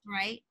beadwork. Orleans,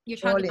 right? You're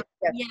New talking Orleans,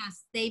 about,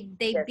 yes, yes,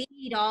 they yes,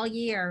 bead all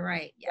year,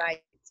 right? Yeah.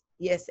 right,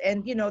 yes,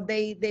 and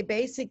they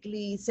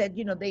basically said,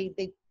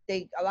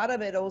 they a lot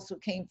of it also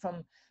came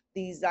from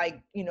these, like,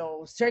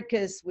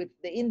 circus with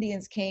the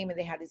Indians came, and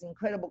they had this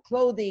incredible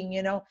clothing,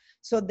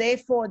 so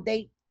therefore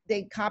they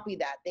copy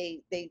that,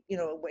 they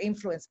were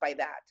influenced by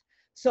that.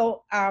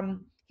 So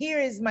here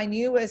is my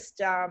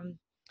newest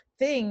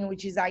thing,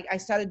 which is I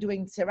started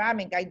doing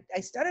ceramic. I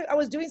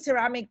was doing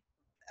ceramic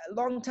a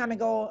long time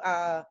ago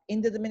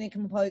in the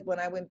Dominican Republic. When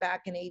I went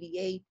back in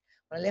 '88,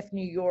 when I left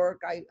New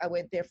York, I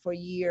went there for a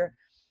year,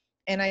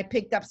 and I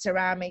picked up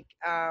ceramic.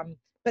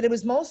 But it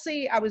was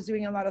mostly, I was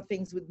doing a lot of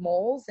things with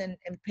molds and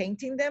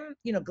painting them,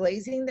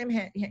 glazing them,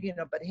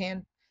 but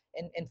hand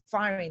and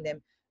firing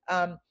them.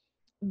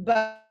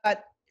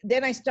 But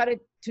then I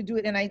started to do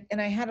it, and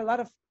I had a lot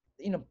of,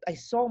 I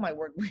saw my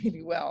work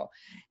really well,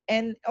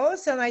 and all of a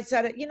sudden I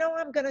started,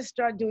 I'm gonna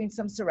start doing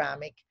some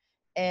ceramic,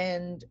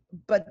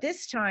 but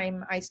this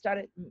time I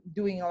started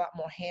doing a lot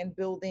more hand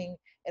building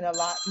and a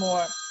lot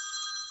more.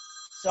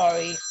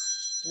 Sorry,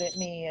 let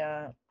me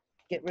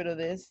get rid of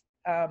this.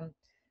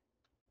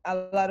 A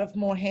lot of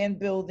more hand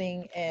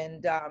building,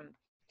 and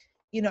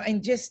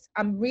just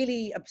I'm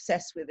really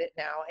obsessed with it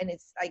now, and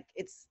it's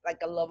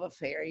like a love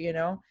affair.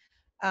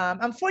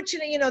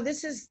 Unfortunately,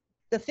 this is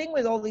the thing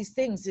with all these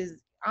things,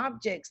 is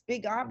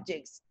big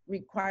objects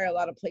require a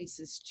lot of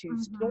places to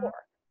Mm-hmm.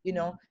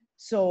 store,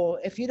 so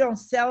if you don't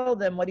sell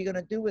them, what are you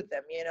going to do with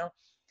them?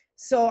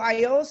 So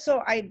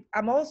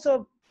I'm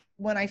also,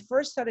 when I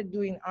first started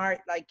doing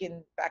art, like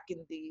back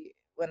in the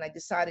when I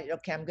decided,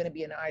 okay, I'm going to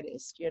be an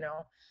artist,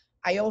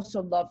 I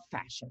also love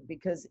fashion,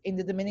 because in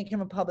the Dominican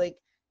Republic,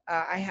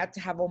 I had to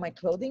have all my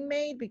clothing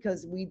made,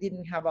 because we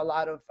didn't have a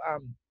lot of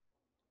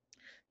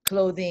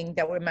clothing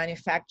that were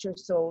manufactured.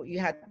 So you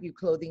had your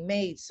clothing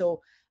made.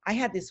 So I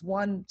had this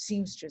one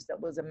seamstress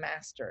that was a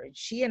master, and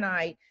she and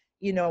I,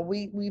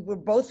 we were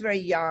both very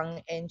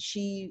young, and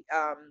she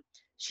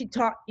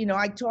taught,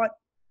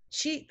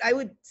 I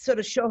would sort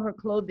of show her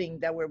clothing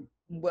that were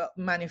well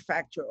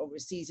manufactured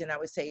overseas, and I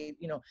would say,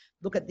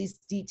 look at these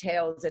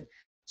details. And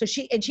so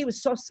she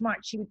was so smart.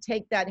 She would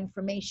take that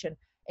information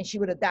and she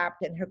would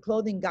adapt, and her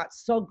clothing got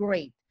so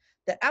great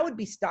that I would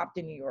be stopped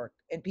in New York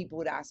and people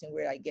would ask me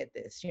where I get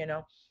this,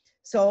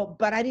 So,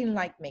 but I didn't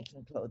like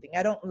making clothing.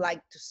 I don't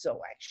like to sew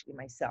actually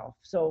myself.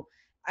 So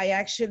I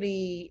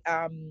actually,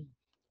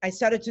 I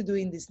started to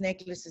doing these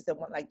necklaces,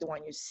 like the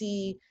one you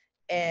see.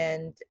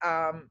 And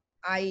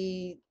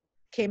I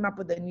came up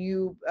with a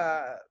new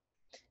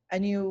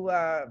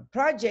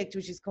project,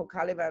 which is called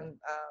Caliban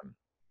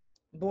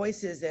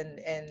Voices.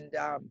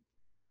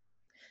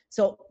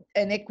 So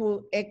an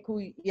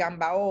Eku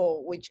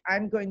Yambao, which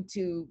I'm going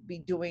to be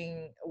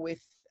doing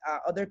with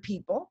other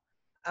people.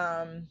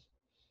 Um,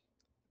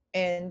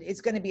 and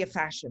it's going to be a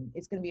fashion.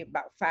 It's going to be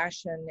about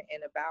fashion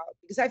and about,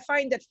 because I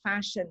find that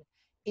fashion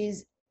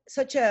is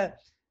such a,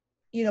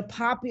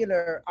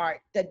 popular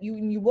art that you,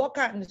 when you walk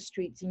out in the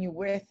streets and you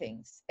wear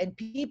things and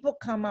people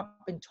come up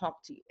and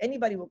talk to you,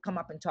 anybody will come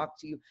up and talk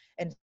to you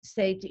and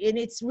say to you, and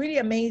it's really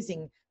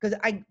amazing because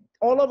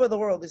all over the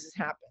world this has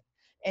happened.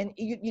 And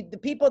the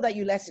people that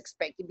you less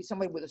expect, to be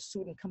somebody with a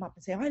suit and come up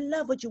and say, oh, I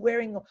love what you're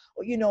wearing,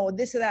 or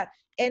this or that.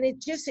 And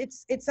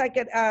it's like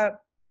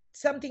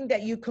something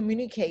that you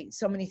communicate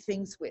so many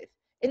things with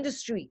in the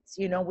streets,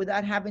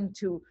 without having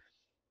to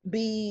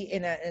be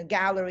in a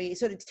gallery.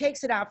 So it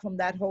takes it out from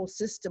that whole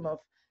system of,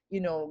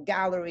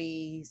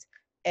 galleries,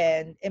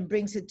 and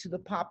brings it to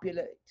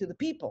the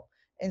people.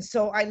 And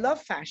so I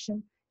love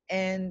fashion.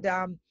 And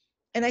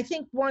I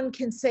think one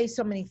can say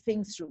so many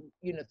things through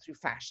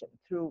fashion,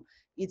 through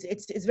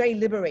it's very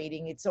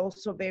liberating. It's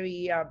also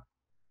very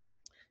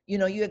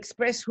you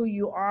express who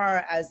you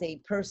are as a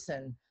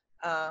person,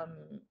 um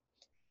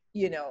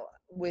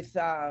with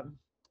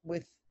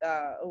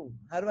oh,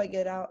 how do I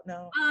get out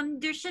now?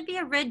 There should be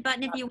a red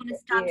button if you want to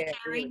stop Yeah,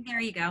 sharing.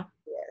 There you go.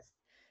 yes.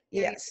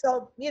 There Yeah. you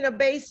So,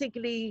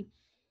 basically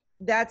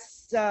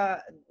that's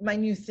my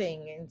new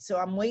thing. And so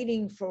I'm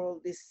waiting for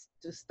this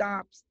to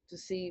stop to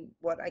see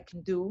what I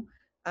can do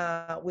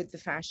with the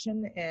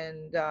fashion,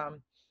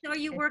 So are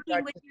you and working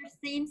start with to, your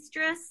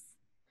seamstress?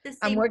 The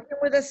I'm same. working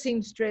with a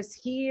seamstress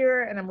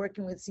here, and I'm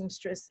working with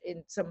seamstress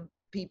in some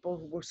people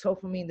who were so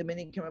for me in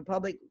Dominican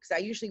Republic, because I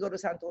usually go to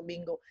Santo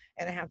Domingo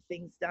and I have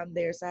things done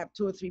there. So I have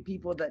 2 or 3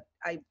 people that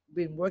I've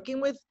been working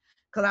with,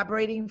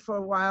 collaborating for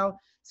a while.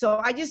 So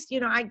I just,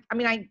 I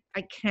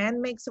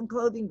can make some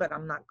clothing, but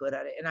I'm not good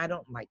at it, and I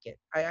don't like it.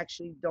 I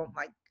actually don't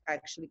like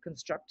actually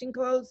constructing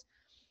clothes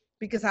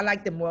because I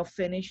like them well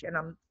finished, and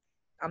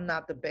I'm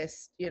not the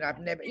best. I've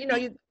never, Been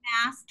making you.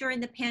 masks during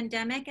the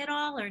pandemic at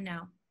all, or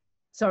no?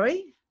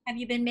 Sorry. Have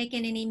you been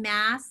making any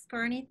masks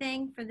or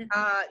anything for the?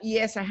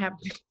 Yes, I have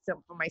made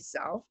some for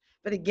myself,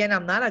 but again,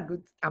 I'm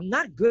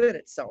not good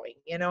at sewing.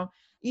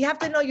 You have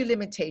to know your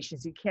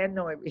limitations. You can't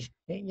know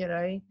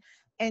everything.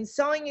 And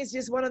sewing is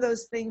just one of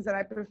those things that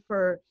I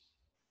prefer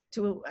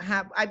to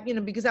have.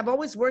 Because I've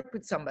always worked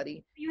with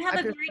somebody. You have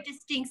I a prefer. very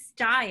distinct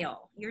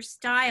style. Your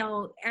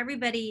style,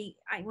 everybody,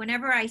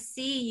 whenever I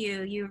see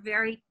you, you're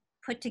very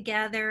put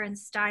together and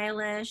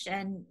stylish.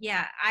 And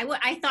yeah,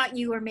 I thought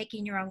you were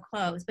making your own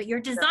clothes, but you're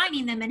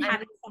designing them and I'm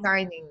having some.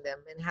 designing them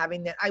and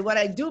having them. What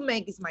I do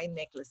make is my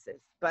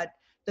necklaces, but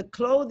the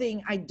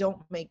clothing I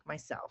don't make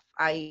myself.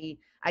 I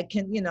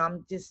can,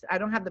 I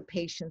don't have the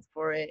patience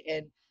for it,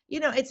 and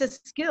it's a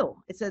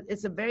skill. It's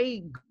a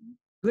very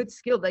good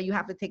skill that you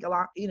have to take a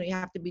lot. You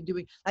have to be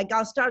doing, like,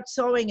 I'll start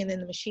sewing and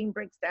then the machine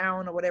breaks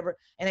down or whatever,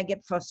 and I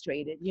get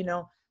frustrated.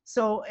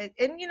 So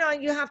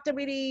you have to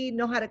really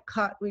know how to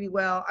cut really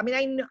well. I mean,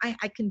 I know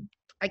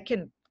I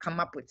can come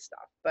up with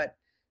stuff, but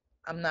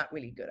I'm not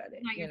really good at it,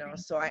 Not your thing.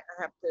 so I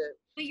have to,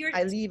 But you're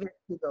I leave it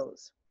to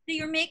those.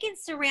 making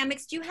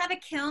ceramics. Do you have a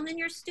kiln in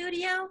your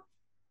studio?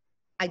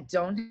 I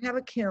don't have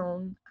a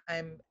kiln.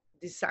 I'm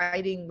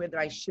deciding whether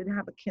I should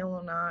have a kiln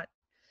or not.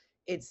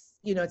 It's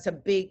a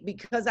big,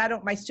 because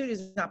my studio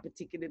is not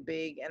particularly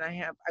big, and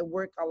I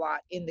work a lot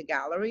in the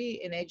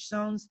gallery in edge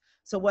zones.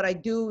 So what I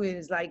do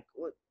is, like,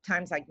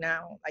 times like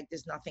now, like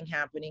there's nothing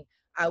happening,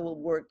 I will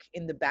work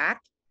in the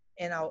back,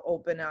 and I'll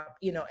open up,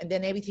 and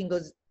then everything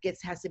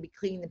has to be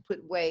cleaned and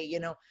put away.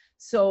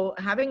 So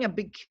having a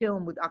big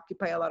kiln would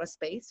occupy a lot of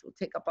space, will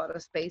take up a lot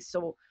of space.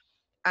 So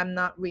I'm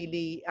not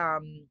really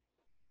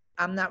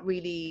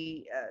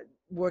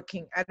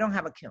working. I don't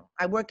have a kiln.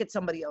 I work at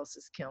somebody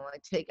else's kiln.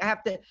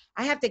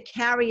 I have to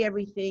carry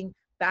everything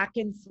back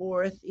and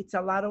forth. It's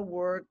a lot of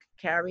work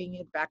carrying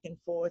it back and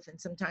forth, and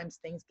sometimes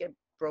things get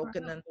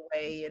broken on the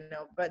way.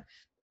 But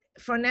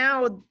for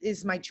now,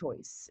 is my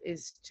choice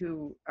is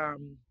to,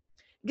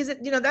 because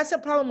that's a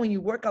problem when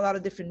you work a lot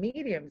of different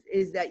mediums,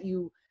 is that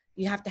you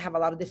have to have a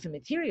lot of different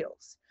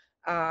materials,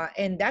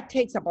 and that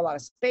takes up a lot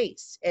of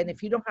space. And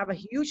if you don't have a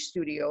huge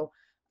studio,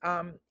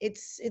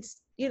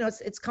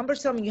 it's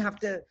cumbersome, and you have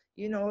to,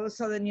 all of a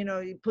sudden,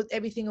 you put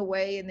everything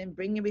away and then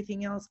bring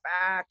everything else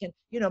back,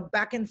 and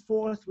back and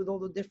forth with all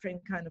the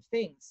different kind of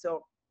things.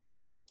 So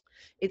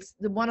it's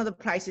one of the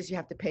prices you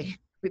have to pay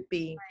with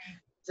being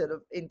sort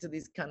of into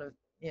these kind of.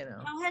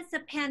 How has the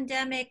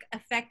pandemic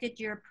affected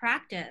your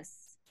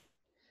practice?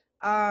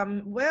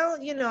 Well,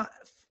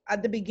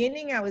 at the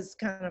beginning, I was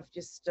kind of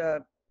just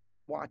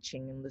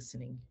watching and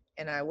listening,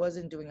 and I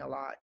wasn't doing a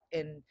lot.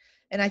 And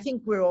I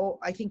think we're all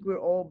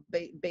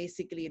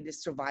basically in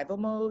this survival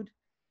mode.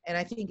 And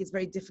I think it's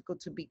very difficult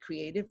to be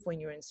creative when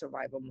you're in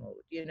survival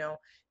mode.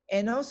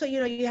 And also,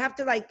 you have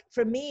to, like,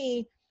 for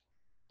me,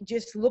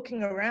 just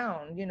looking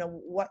around,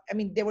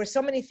 there were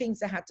so many things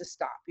that had to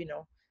stop.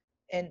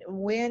 And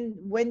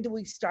when do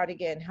we start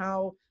again?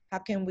 How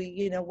can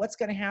we, what's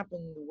going to happen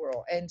in the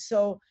world? And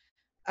so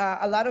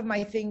a lot of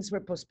my things were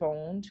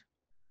postponed.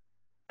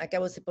 Like, I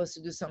was supposed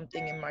to do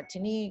something in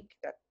Martinique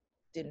that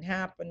didn't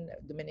happen.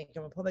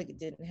 Dominican Republic, it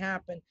didn't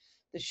happen.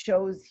 The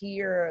shows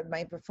here,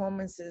 my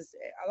performances,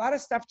 a lot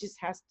of stuff just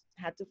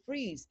had to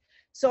freeze.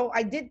 So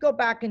I did go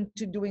back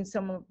into doing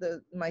some of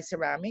my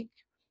ceramic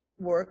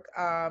work.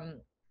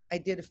 I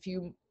did a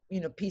few,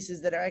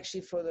 pieces that are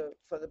actually for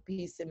the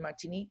piece in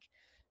Martinique.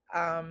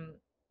 Um,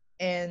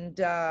 and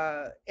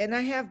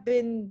I have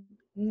been,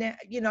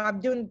 I'm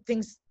doing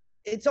things.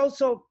 It's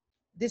also,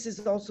 this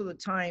is also the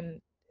time,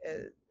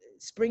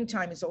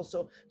 springtime is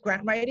also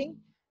grant writing,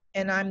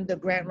 and I'm the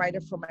grant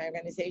writer for my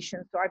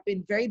organization. So I've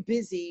been very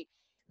busy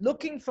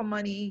looking for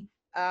money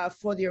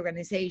for the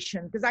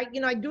organization, because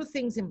I do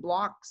things in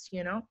blocks.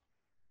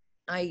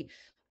 I,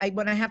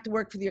 when I have to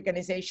work for the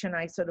organization,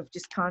 I sort of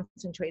just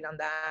concentrate on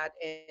that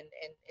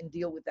and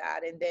deal with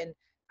that, and then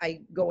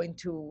I go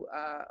into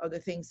other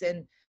things.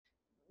 And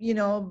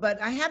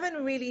but I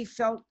haven't really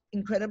felt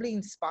incredibly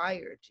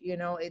inspired.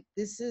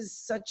 This is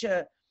such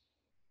a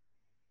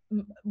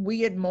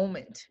weird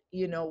moment,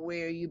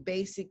 where you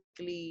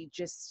basically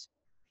just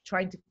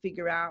trying to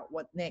figure out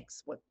what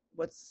next,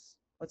 what's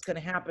going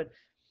to happen.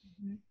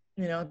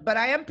 Mhm. But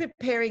I am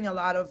preparing a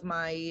lot of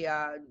my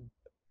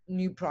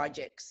new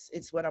projects.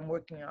 It's what I'm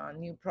working on,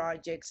 new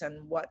projects,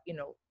 and what,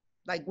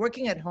 like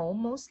working at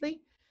home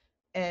mostly,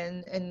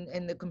 and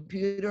the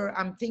computer.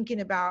 I'm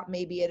thinking about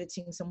maybe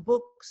editing some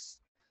books.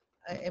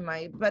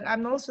 But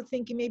I'm also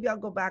thinking maybe I'll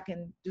go back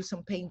and do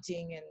some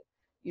painting, and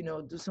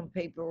do some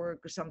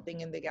paperwork or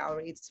something in the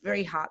gallery. It's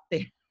very hot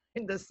there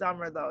in the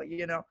summer, though.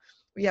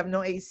 We have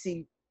no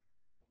AC,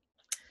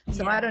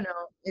 so I Yeah. don't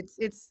know.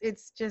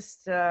 It's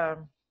just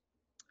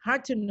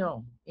hard to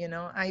know.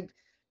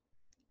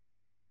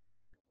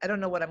 I don't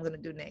know what I'm going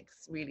to do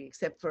next, really,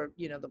 except for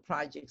the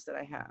projects that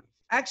I have.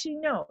 Actually,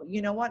 no.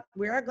 You know what?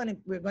 We're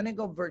gonna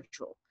go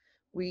virtual.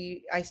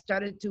 I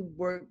started to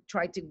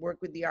try to work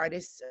with the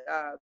artists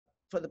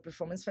for the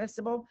performance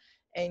festival,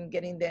 and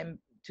getting them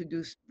to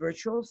do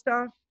virtual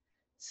stuff.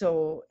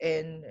 So,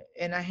 and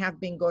I have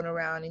been going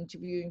around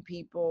interviewing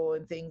people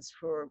and things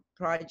for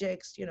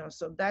projects.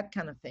 So that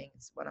kind of thing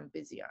is what I'm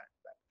busy on.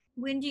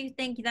 When do you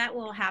think that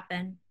will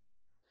happen?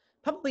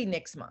 Probably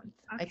next month.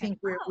 I Okay. think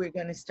we're Oh,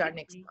 going to start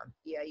next quickly. month.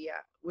 Yeah,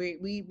 yeah.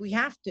 We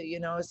have to.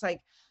 It's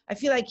like, I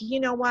feel like,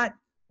 what,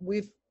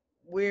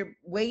 we're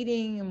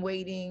waiting and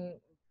waiting,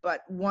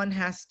 but one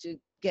has to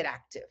get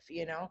active.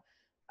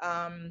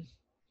 Um,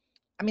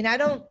 I mean, I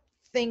don't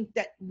think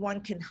that one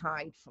can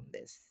hide from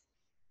this,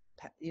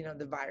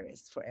 the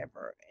virus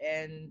forever.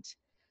 And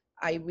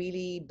I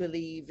really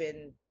believe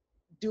in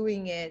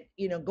doing it,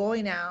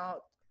 going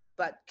out,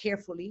 but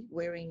carefully,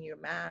 wearing your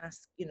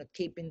mask,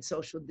 keeping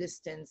social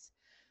distance.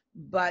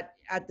 But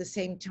at the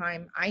same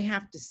time, I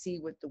have to see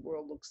what the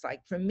world looks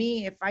like. For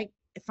me,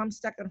 if I'm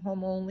stuck at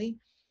home only,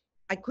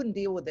 I couldn't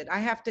deal with it. I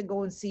have to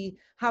go and see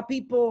how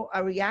people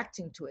are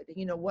reacting to it.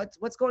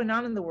 What's going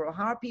on in the world.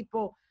 How are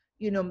people,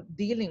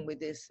 dealing with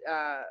this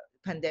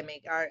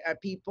pandemic? Are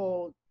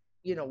people,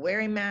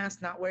 wearing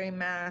masks, not wearing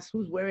masks?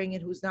 Who's wearing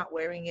it? Who's not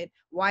wearing it?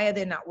 Why are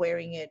they not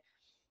wearing it?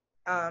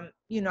 I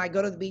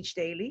go to the beach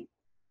daily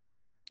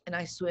and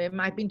I swim.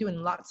 I've been doing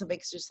lots of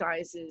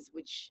exercises,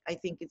 which I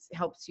think it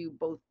helps you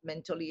both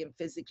mentally and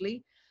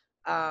physically.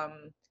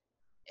 Um,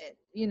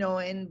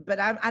 but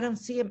I don't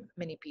see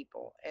many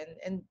people,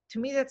 and to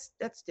me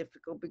that's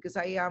difficult, because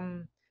I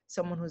am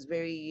someone who's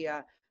very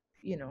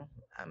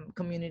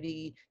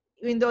community.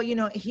 Even though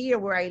here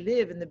where I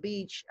live in the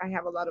beach, I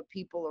have a lot of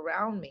people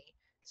around me,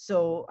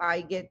 so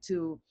I get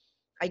to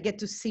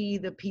see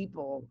the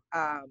people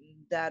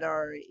that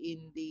are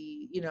in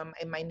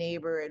in my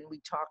neighbor, and we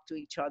talk to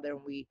each other,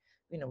 and we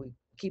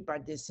keep our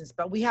distance,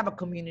 but we have a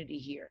community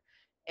here.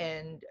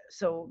 And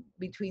so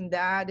between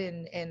that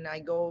and I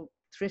go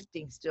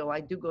thrifting still. I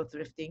do go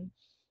thrifting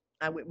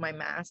with my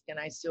mask, and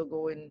I still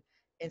go in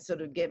and sort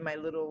of get my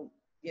little,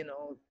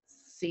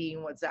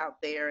 seeing what's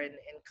out there, and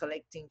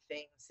collecting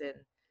things. And,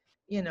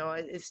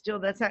 it's still,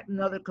 that's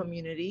another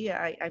community.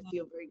 I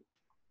feel very,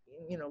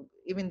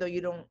 even though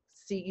you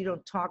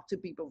don't talk to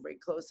people very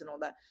close and all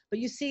that, but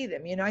you see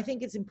them. I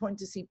think it's important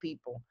to see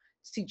people,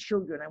 see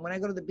children. And when I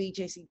go to the beach,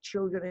 I see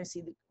children, I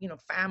see the,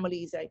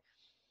 families.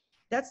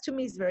 That's, to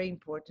me, is very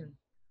important.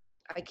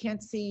 I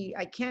can't see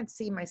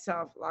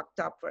myself locked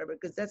up forever,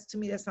 because that's, to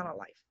me, that's not a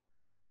life.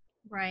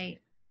 Right.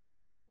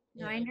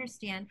 No, You I know.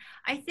 understand.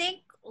 I think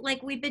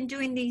like we've been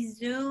doing these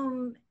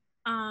Zoom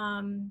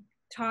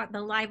talk,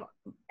 the live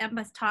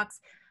MBUS talks.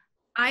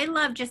 I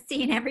love just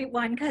seeing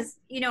everyone because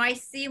I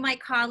see my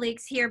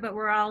colleagues here, but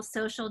we're all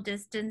social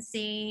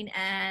distancing,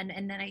 and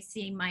then I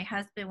see my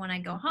husband when I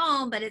go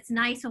home. But it's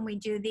nice when we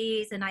do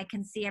these, and I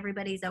can see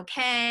everybody's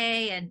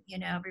okay, and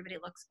everybody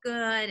looks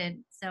good,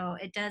 and so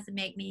it does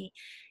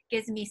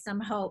gives me some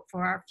hope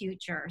for our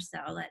future. So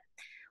that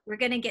we're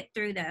gonna get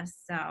through this.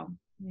 So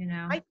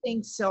I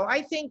think so.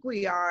 I think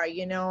we are.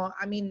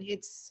 I mean,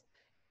 it's.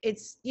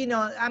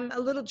 I'm a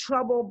little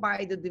troubled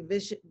by the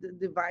division, the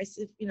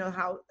divisive.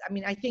 How, I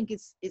mean, I think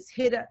it's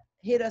hit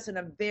us in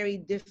a very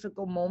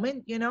difficult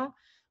moment.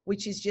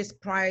 Which is just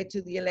prior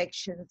to the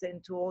elections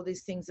and to all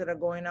these things that are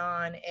going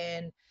on.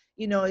 And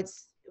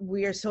it's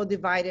we are so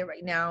divided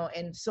right now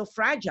and so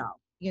fragile.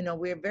 You know,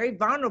 we're very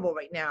vulnerable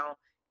right now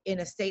in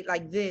a state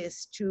like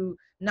this to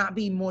not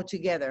be more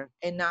together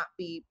and not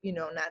be, you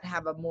know, not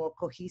have a more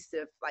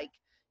cohesive, like,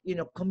 you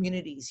know,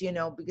 communities, you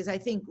know, because I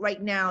think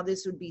right now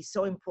this would be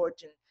so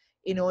important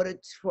in order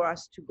for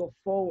us to go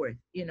forward,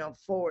 you know,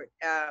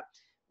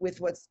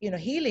 with what's, you know,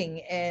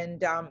 healing.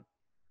 And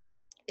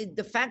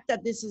the fact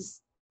that this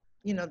is,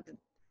 you know,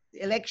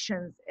 the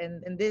elections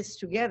and this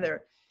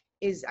together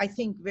is, I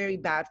think, very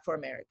bad for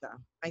America.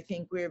 I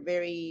think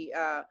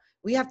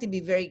we have to be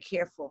very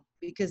careful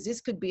because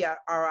this could be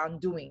our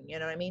undoing. You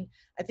know what I mean?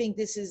 I think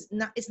this is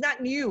not, it's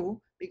not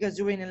new because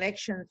during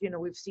elections, you know,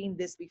 we've seen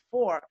this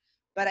before,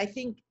 but I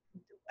think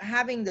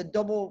having the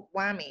double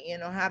whammy, you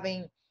know,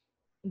 having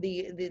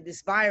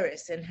this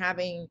virus and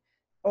having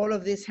all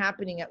of this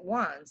happening at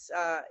once,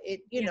 you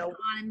The know,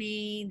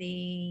 economy,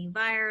 the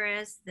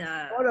virus,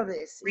 all of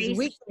this is race,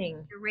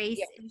 weakening. the race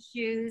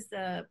issues,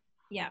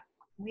 yeah,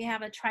 we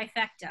have a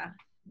trifecta.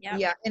 Yep.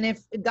 Yeah, and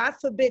if God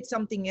forbid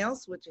something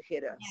else were to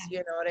hit us, Yeah.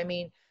 you know what I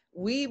mean,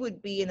 we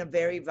would be in a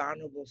very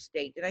vulnerable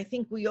state. And I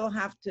think we all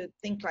have to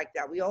think like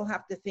that. We all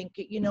have to think,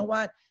 you know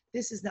what,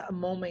 this is not a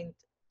moment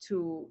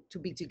to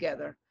be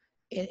together.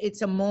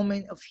 It's a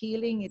moment of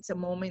healing. It's a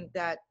moment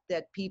that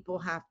people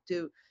have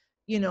to,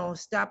 you know,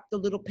 stop the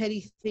little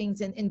petty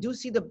things and do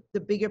see the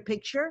bigger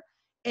picture,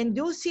 and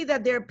do see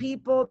that there are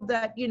people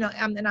that, you know,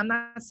 and I'm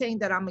not saying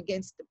that I'm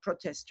against the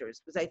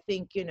protesters, because I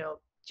think, you know,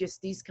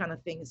 just these kind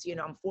of things, you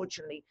know,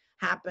 unfortunately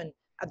happen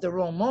at the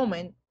wrong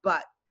moment,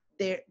 but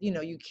there, you know,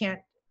 you can't,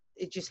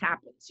 it just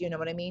happens, you know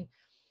what I mean?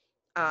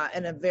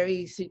 In a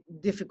very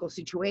difficult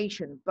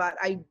situation. But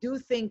I do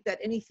think that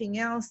anything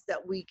else that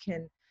we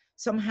can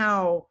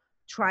somehow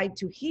try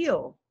to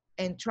heal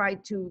and try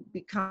to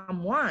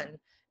become one,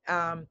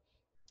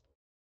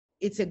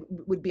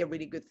 would be a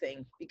really good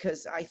thing,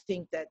 because I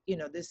think that, you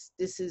know, this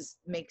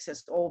makes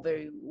us all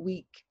very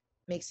weak,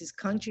 makes this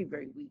country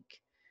very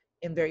weak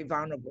and very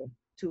vulnerable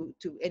to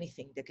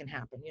anything that can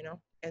happen, you know.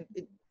 And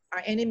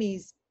our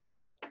enemies,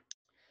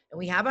 and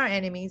we have our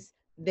enemies,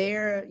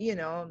 they're, you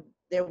know,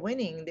 they're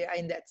winning. They're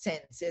in that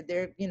sense.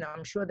 They're, you know,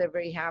 I'm sure they're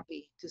very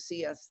happy to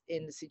see us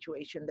in the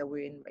situation that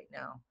we're in right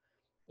now,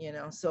 you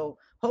know. So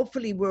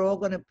hopefully we're all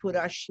going to put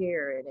our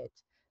share in it,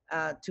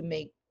 to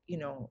make, you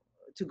know,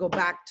 to go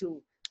back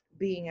to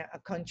being a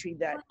country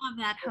that. I have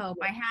that hope.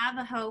 I have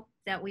a hope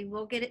that we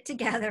will get it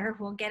together.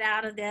 We'll get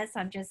out of this.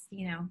 I'm just,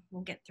 you know,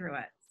 we'll get through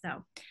it.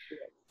 So,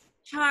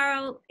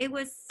 Charo, it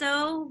was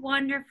so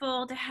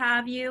wonderful to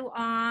have you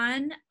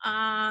on.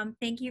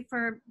 Thank you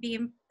for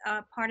being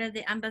part of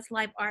the MBUS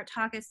Live Art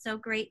Talk. It's so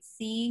great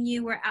seeing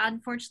you.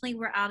 Unfortunately,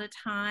 we're out of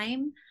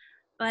time,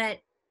 but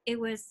it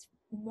was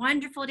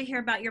wonderful to hear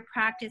about your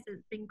practice.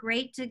 It's been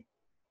great to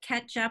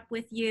catch up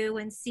with you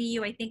and see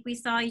you. I think we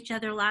saw each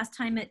other last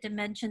time at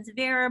Dimensions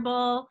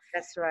Variable.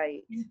 That's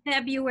right. In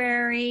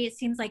February. It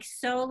seems like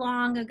so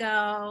long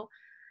ago.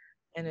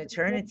 An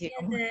eternity.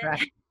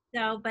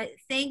 So, but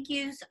thank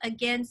you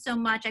again so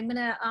much. I'm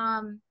gonna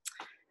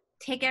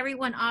take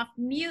everyone off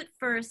mute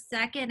for a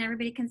second.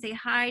 Everybody can say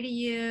hi to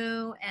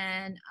you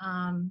and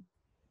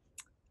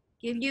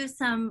give you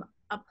some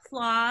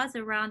applause,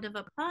 a round of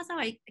applause. Oh,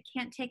 I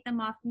can't take them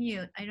off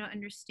mute. I don't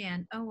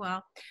understand. Oh,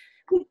 well.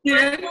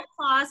 Yeah.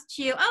 Applause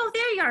to you. Oh,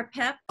 there you are,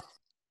 Pip.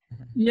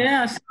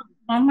 Yes,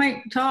 I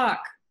might talk.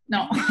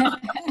 No.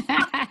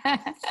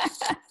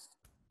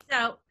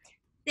 So,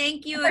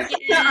 thank you again.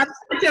 I'm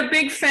such a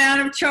big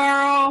fan of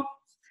Charo.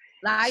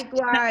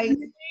 Likewise.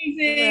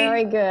 Amazing.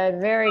 Very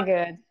good. Very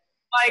good.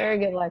 Like, very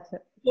good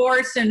lecture.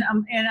 Force in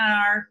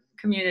our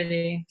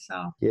community.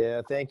 So.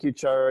 Yeah, thank you,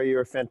 Charo.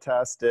 You're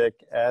fantastic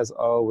as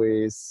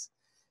always.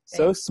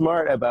 So Thanks.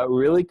 smart about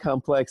really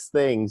complex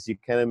things. You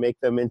kind of make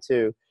them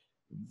into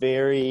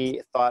very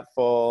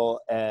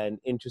thoughtful and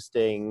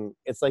interesting.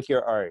 It's like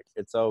your art.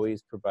 It's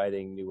always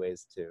providing new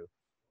ways to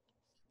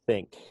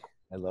think.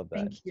 I love that.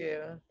 Thank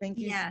you. Thank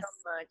you Yes.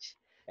 so much.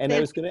 And I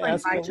was going to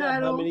ask you,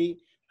 Charo.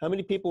 how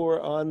many people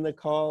were on the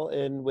call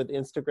in with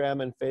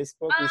Instagram and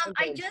Facebook? We I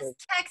sometimes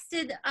just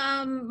texted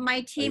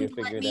my team to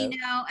let figured me out?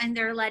 know, and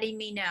they're letting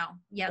me know.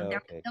 Yeah, Oh, they'll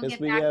okay, get because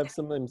we back have to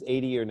sometimes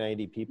 80 or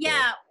 90 people.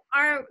 Yeah,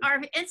 our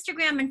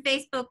Instagram and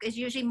Facebook is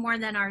usually more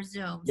than our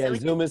Zoom. Yeah, So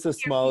Zoom is the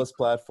smallest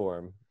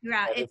platform.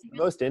 Yeah, And it's the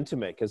most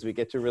intimate because we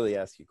get to really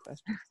ask you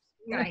questions.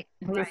 right.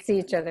 We Right. see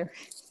each other.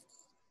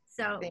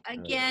 So Thank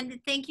you.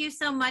 again, thank you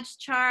so much,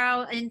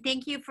 Charo, and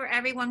thank you for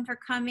everyone for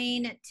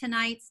coming to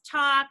tonight's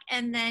talk.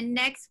 And then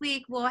next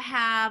week we'll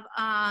have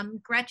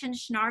Gretchen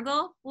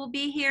Schnargle will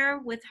be here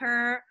with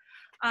her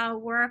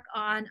work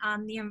on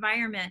the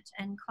environment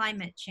and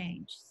climate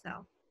change.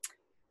 So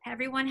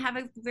everyone have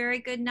a very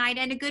good night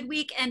and a good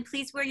week, and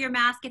please wear your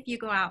mask if you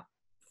go out.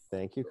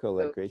 Thank you,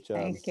 Colette. Great job.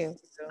 Thank you.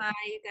 Bye,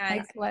 you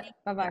guys. Thanks.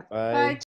 Bye-bye. Bye.